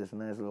admiring this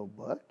nice little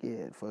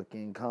bucket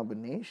fucking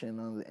combination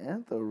on the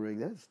Antho rig.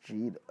 That's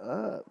G'd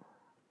up.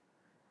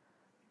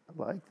 I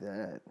like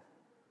that.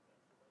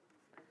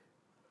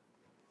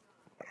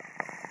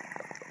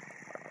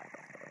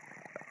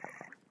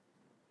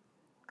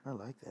 I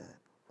like that.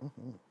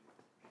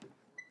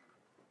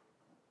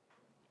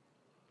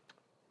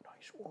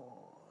 Nice one.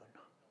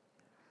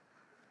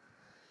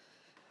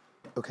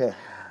 Okay,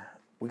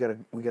 we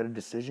got a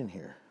decision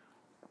here.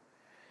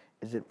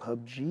 Is it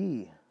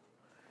PUBG?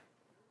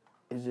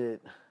 Is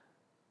it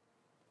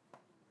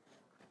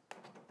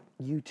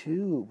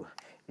YouTube?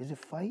 Is it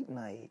Fight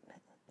Night?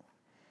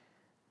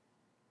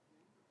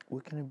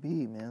 What can it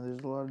be, man?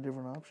 There's a lot of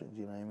different options,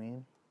 you know what I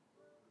mean?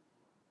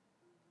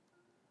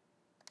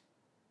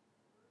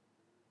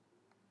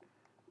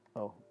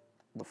 Oh,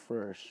 but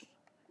first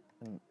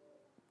and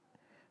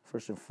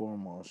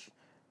foremost,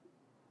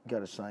 you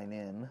gotta sign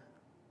in.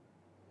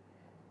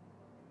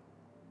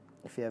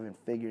 If you haven't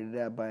figured it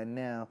out by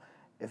now,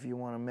 if you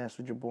want to mess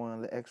with your boy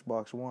on the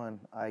Xbox One,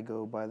 I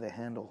go by the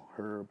handle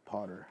Herb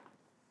Potter.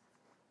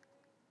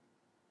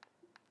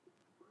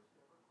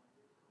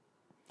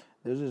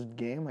 There's this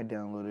game I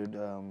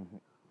downloaded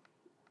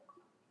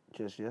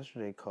just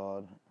yesterday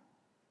called...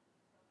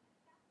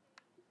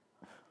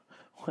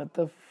 What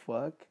the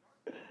fuck?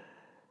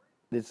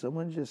 Did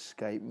someone just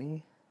Skype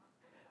me?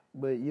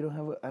 But you don't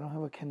have I don't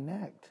have a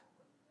Connect.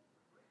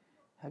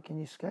 How can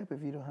you Skype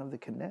if you don't have the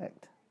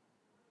Connect?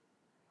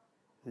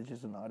 Is it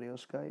just an audio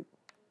Skype?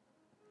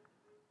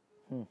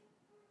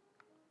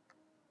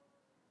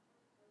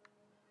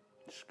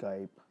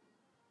 Skype.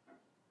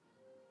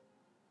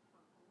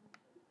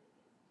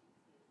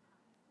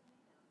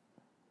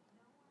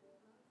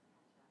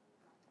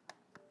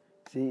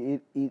 See,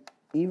 it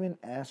even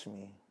asked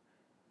me,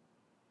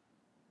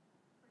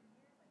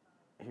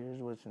 here's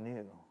what's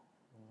new.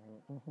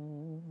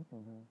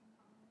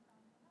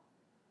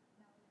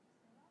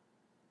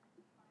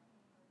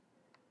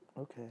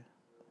 Okay,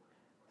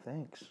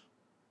 thanks.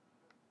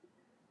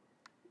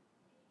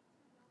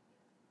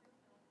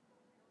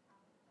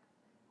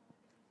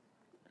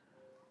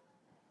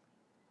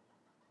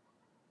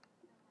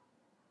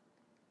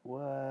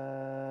 What?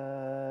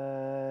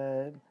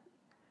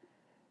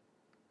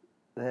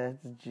 That's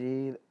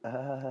G.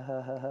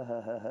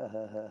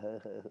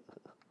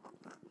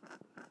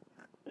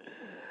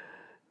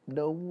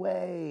 No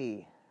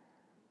way.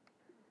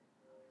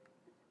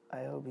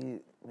 I hope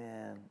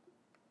man,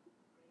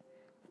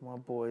 if my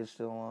boy's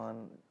still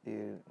on,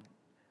 dude,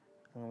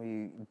 I'm gonna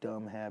be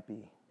dumb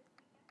happy.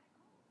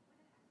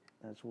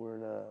 That's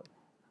word up.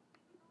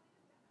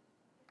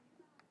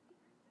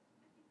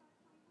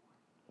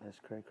 That's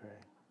cray cray.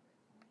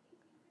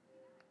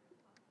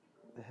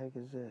 The heck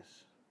is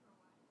this?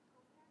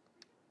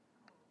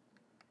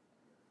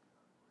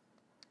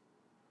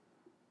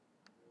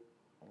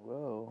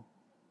 Whoa.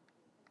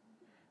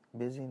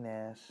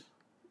 Busyness.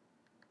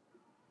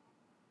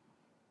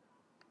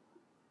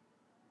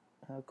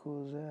 How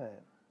cool is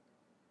that?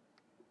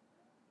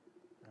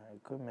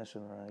 Alright, quit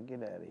messing around.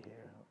 Get out of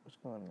here. What's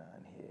going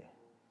on here?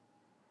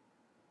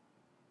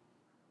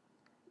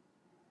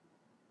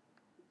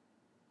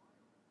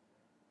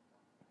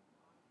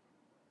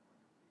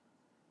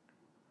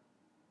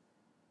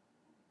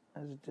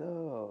 That's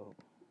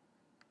dope.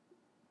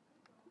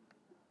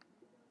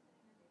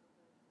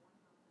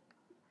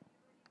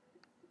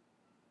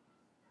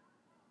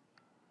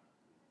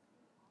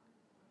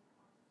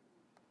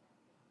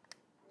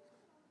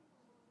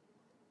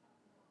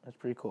 That's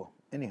pretty cool.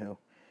 Anywho,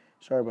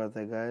 sorry about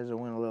that, guys. I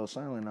went a little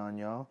silent on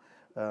y'all.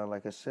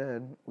 Like I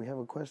said, we have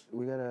a quest.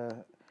 We got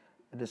a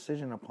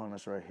decision upon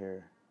us right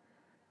here.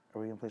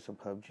 Are we gonna play some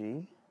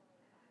PUBG?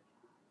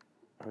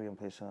 Are we gonna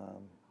play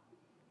some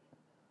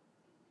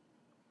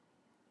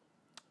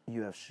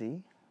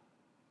UFC?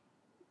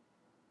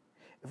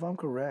 If I'm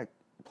correct,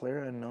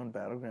 PlayerUnknown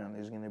Battleground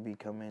is gonna be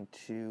coming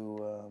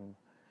to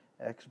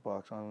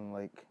Xbox on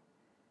like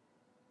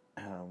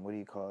what do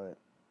you call it?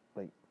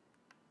 Like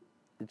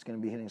it's gonna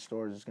be hitting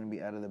stores. It's gonna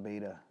be out of the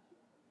beta.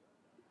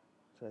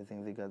 So I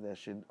think they got that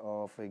shit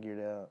all figured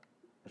out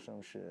or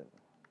some shit.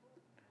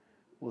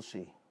 We'll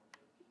see.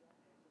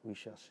 We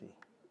shall see.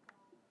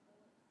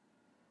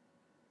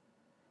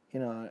 You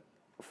know,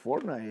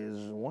 Fortnite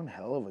is one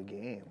hell of a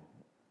game.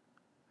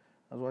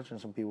 I was watching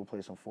some people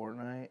play some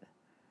Fortnite,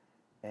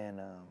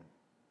 and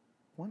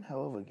one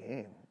hell of a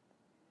game.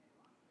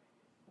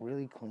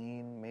 Really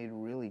clean, made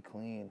really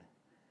clean.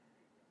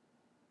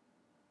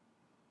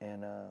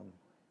 And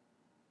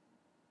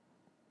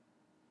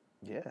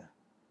yeah,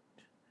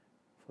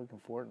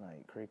 fucking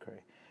Fortnite, cray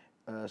cray.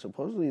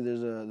 Supposedly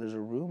there's a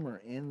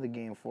rumor in the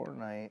game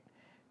Fortnite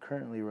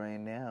currently right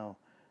now.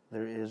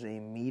 There is a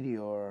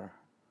meteor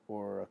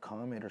or a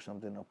comet or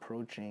something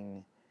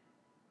approaching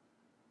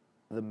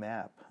the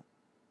map,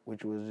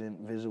 which was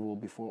invisible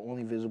before,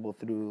 only visible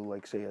through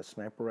like say a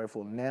sniper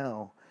rifle.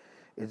 Now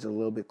it's a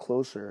little bit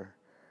closer,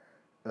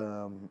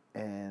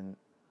 and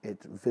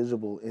it's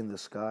visible in the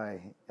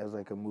sky as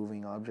like a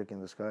moving object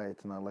in the sky.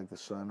 It's not like the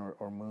sun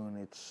or moon.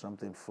 It's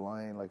something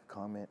flying like a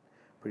comet.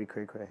 Pretty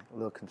cray cray. A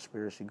little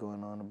conspiracy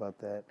going on about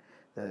that.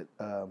 That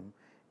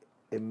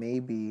it may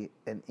be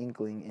an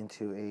inkling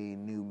into a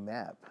new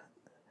map.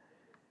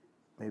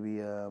 Maybe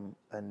a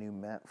new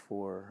map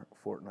for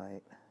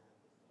Fortnite.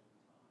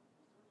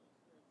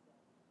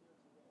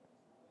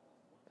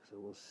 So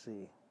we'll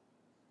see.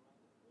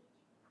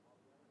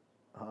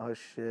 Oh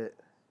shit.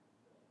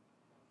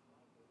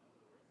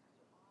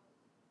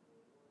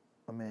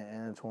 My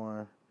man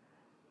Antoine.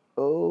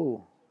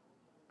 Oh,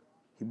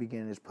 he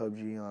began his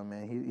PUBG on,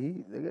 man.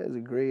 He that guy's a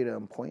great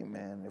point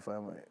man, if I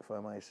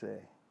might say.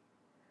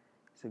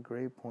 He's a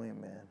great point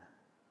man.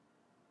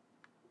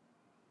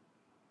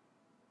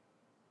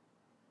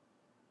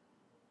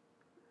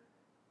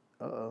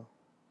 Uh-oh.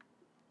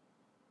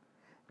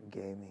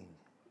 Gaming.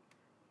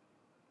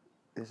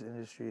 This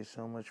industry is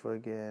so much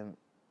fucking.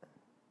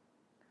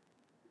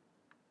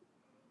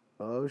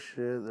 Oh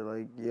shit! They're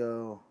like,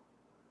 yo.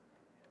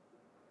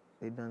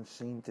 They done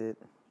seen it.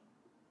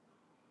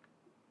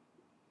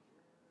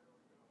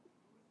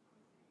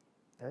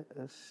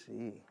 Let's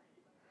see.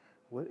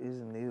 What is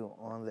new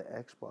on the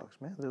Xbox?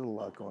 Man, there's a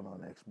lot going on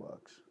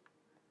Xbox.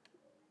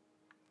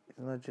 It's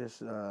not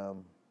just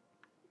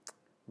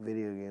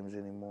video games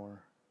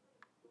anymore.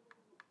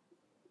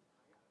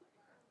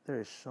 There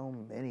are so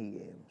many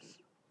games.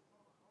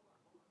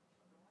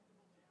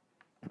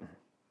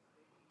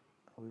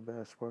 We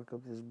better spark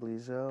up this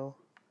Blizzell.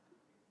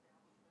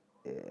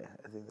 Yeah,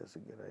 I think that's a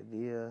good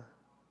idea.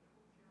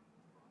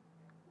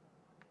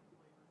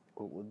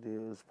 What we'll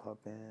do is pop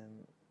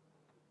in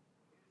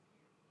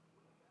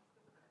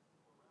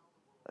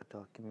a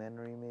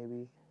documentary,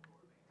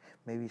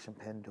 maybe some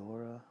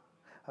Pandora.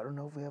 I don't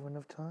know if we have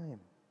enough time.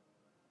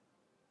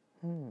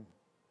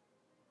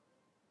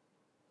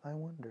 I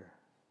wonder.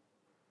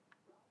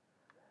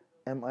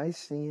 Am I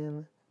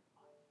seeing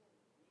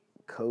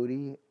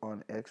Cody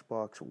on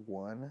Xbox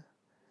One?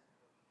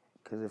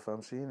 Because if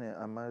I'm seeing it,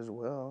 I might as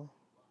well.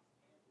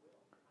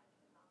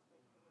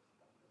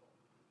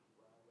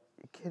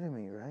 You're kidding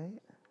me,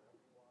 right?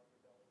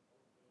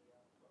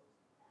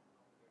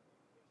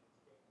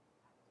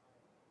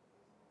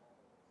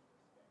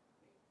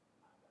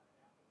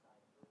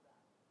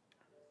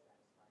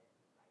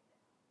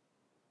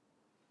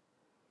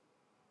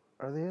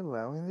 Are they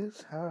allowing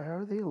this? How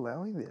are they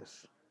allowing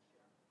this?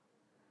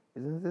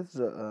 Isn't this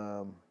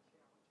the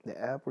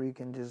app where you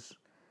can just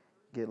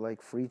get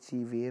like free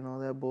TV and all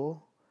that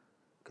bull?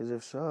 Because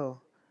if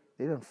so,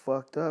 they done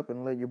fucked up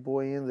and let your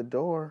boy in the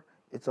door.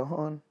 It's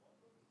on.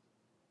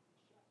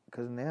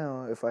 Because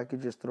now, if I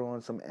could just throw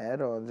on some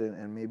add-ons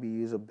and maybe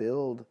use a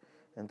build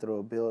and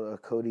throw a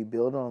Cody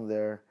build on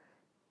there,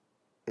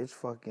 it's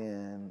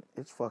fucking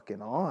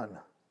on.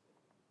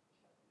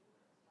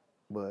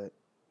 But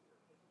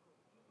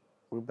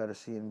we're about to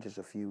see in just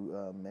a few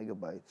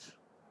megabytes.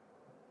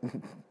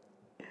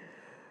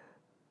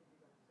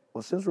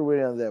 Well, since we're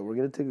waiting on that, we're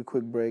gonna take a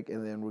quick break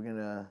and then we're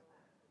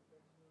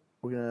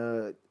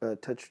gonna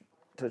touch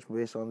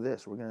base on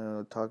this. We're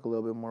gonna talk a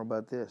little bit more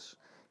about this.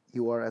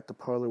 You are at the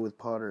parlor with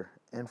Potter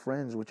and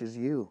friends, which is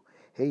you.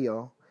 Hey,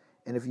 y'all.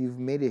 And if you've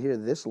made it here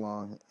this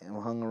long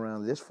and hung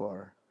around this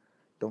far,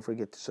 don't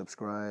forget to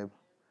subscribe,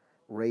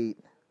 rate,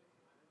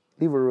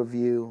 leave a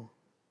review,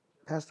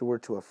 pass the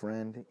word to a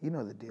friend. You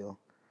know the deal.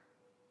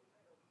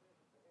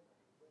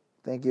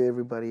 Thank you,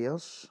 everybody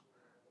else,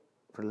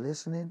 for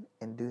listening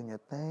and doing your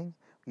thing.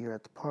 You're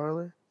at the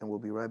parlor, and we'll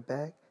be right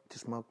back to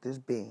smoke this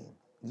bean.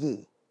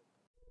 Yeah.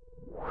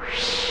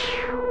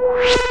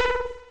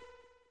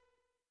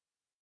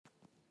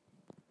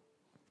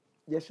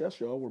 Yes,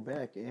 y'all. We're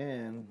back,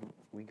 and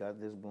we got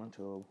this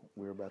blunto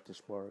we're about to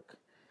spark.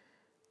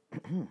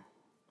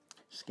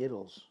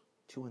 Skittles,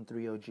 2 and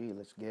 3 OG.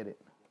 Let's get it.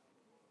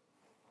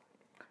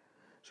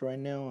 So right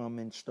now I'm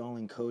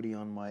installing Kodi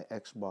on my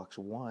Xbox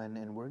One,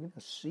 and we're gonna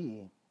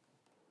see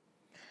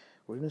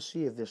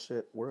if this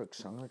shit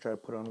works. I'm gonna try to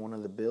put on one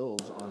of the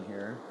builds on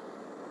here,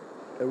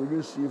 and we're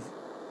gonna see if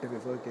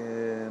it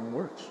fucking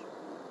works.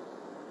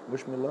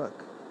 Wish me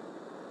luck.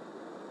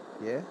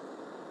 Yeah.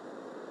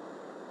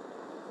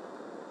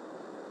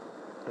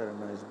 Got a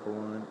nice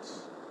blunt.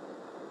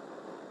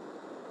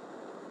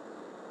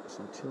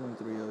 Some 2 and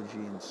 3 OG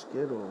and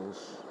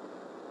Skittles.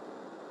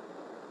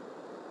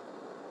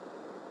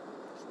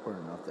 Just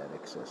burning off that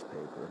excess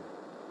paper.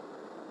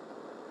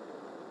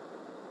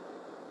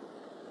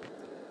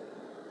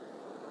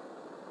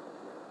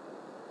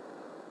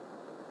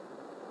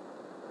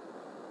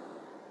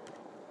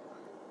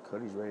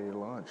 Kodi's ready to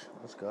launch.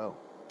 Let's go.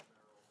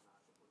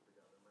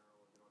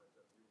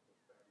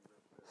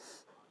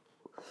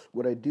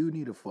 What I do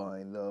need to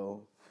find,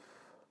 though,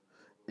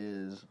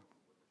 is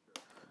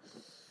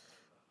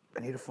I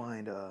need to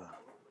find the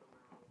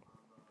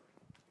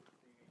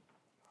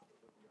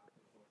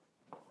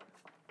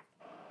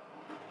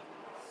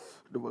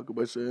fuck am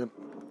I saying?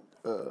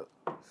 I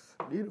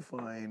need to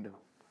find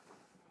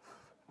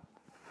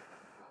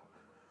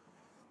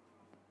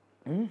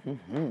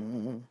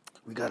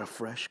we got a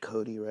fresh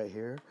Kodi right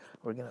here.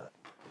 We're gonna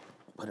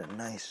put a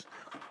nice.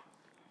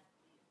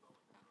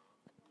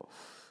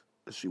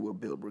 Let's see what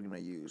build we're gonna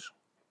use.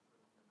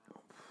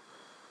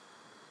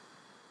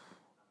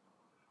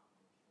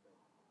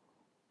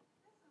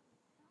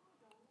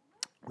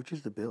 Which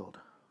is the build?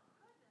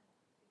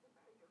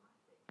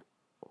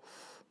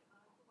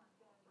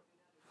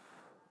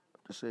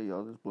 To say,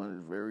 y'all, this blend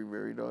is very,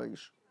 very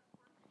nice.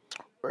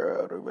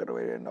 Very,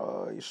 very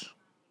nice.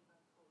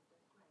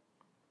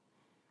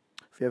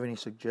 If you have any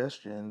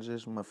suggestions,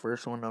 this is my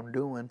first one I'm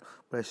doing,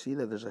 but I see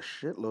that there's a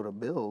shitload of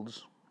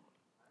builds.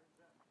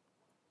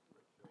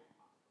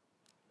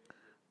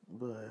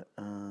 But,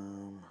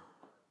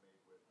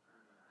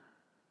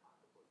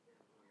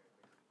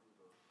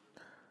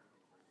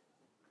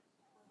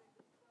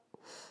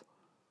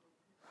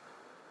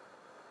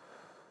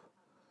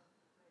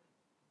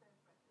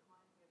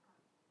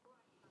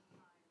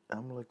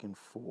 I'm looking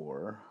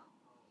for,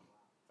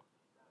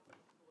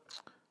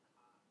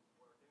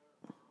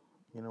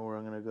 you know where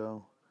I'm going to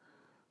go?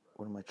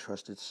 One of my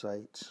trusted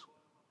sites.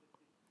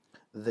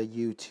 The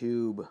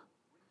YouTube.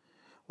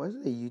 Why is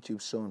the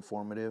YouTube so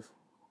informative?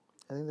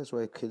 I think that's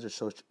why kids are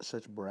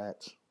such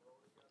brats.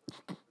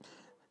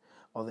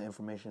 All the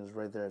information is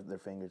right there at their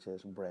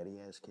fingertips.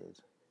 Bratty ass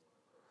kids.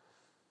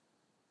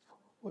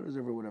 Why does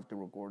everyone have to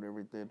record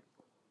everything?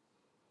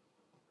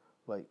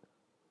 Like,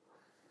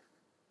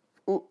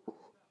 oh,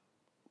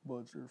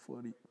 buds are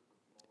funny.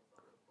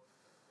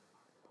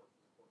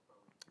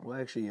 Well,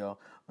 actually, y'all,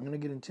 I'm gonna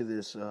get into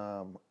this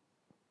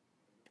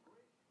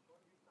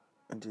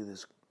and do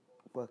this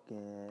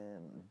fucking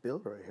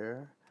build right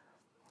here.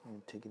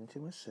 And take it into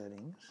my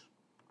settings.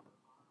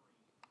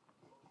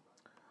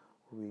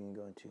 We can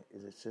go into,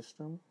 is it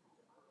system?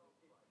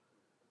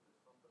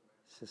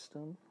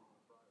 System.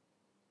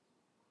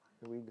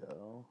 Here we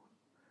go.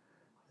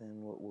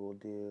 Then what we'll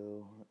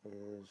do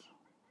is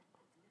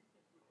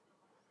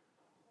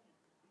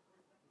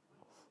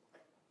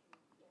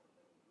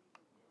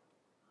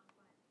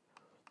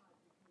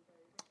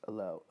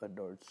allow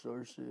adult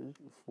sources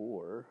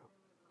for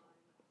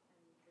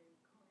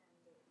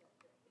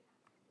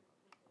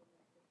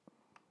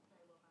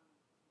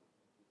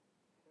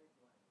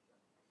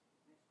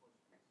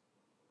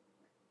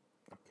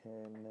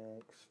okay,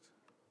 next.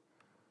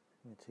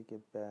 I'm gonna take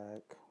it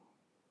back.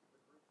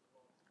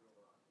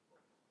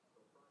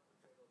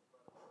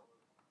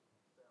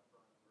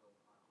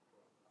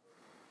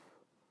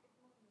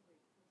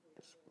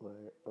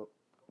 Display. Oh,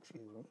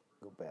 excuse me.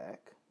 Go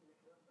back.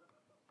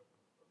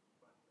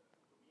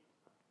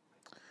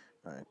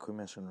 All right, quit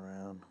messing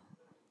around.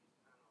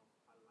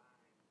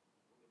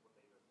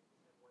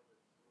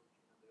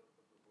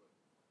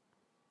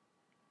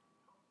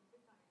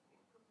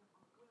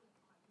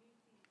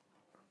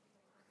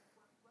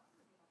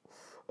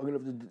 I'm gonna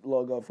have to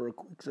log off for a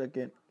quick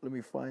second. Let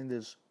me find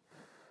this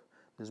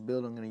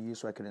build I'm gonna use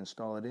so I can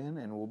install it in,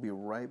 and we'll be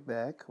right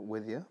back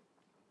with you.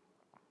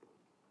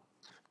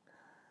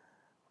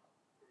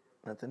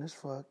 Nothing is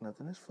fucked,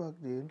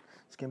 dude.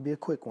 It's gonna be a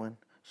quick one.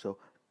 So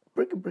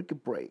break.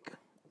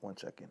 1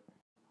 second.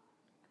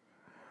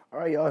 All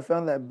right, y'all. I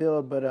found that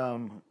build, but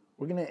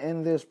we're gonna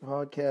end this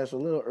podcast a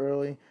little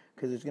early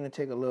because it's gonna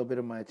take a little bit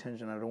of my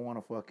attention. I don't want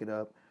to fuck it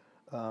up.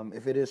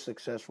 If it is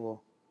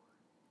successful,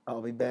 I'll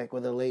be back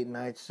with a late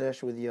night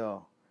session with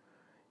y'all.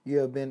 You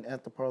have been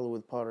at the Parlor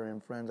with Potter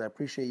and Friends. I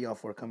appreciate y'all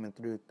for coming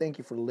through. Thank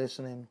you for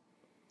listening.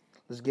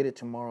 Let's get it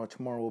tomorrow.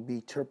 Tomorrow will be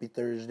Turpy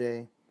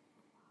Thursday.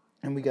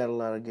 And we got a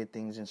lot of good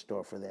things in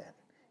store for that.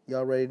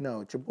 Y'all already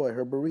know. It's your boy,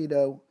 Her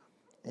Burrito.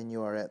 And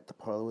you are at the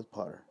Parlor with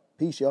Potter.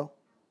 Peace, y'all.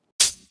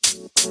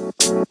 You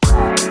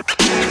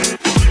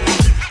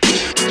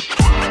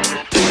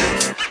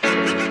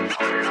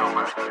know,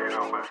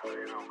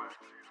 man.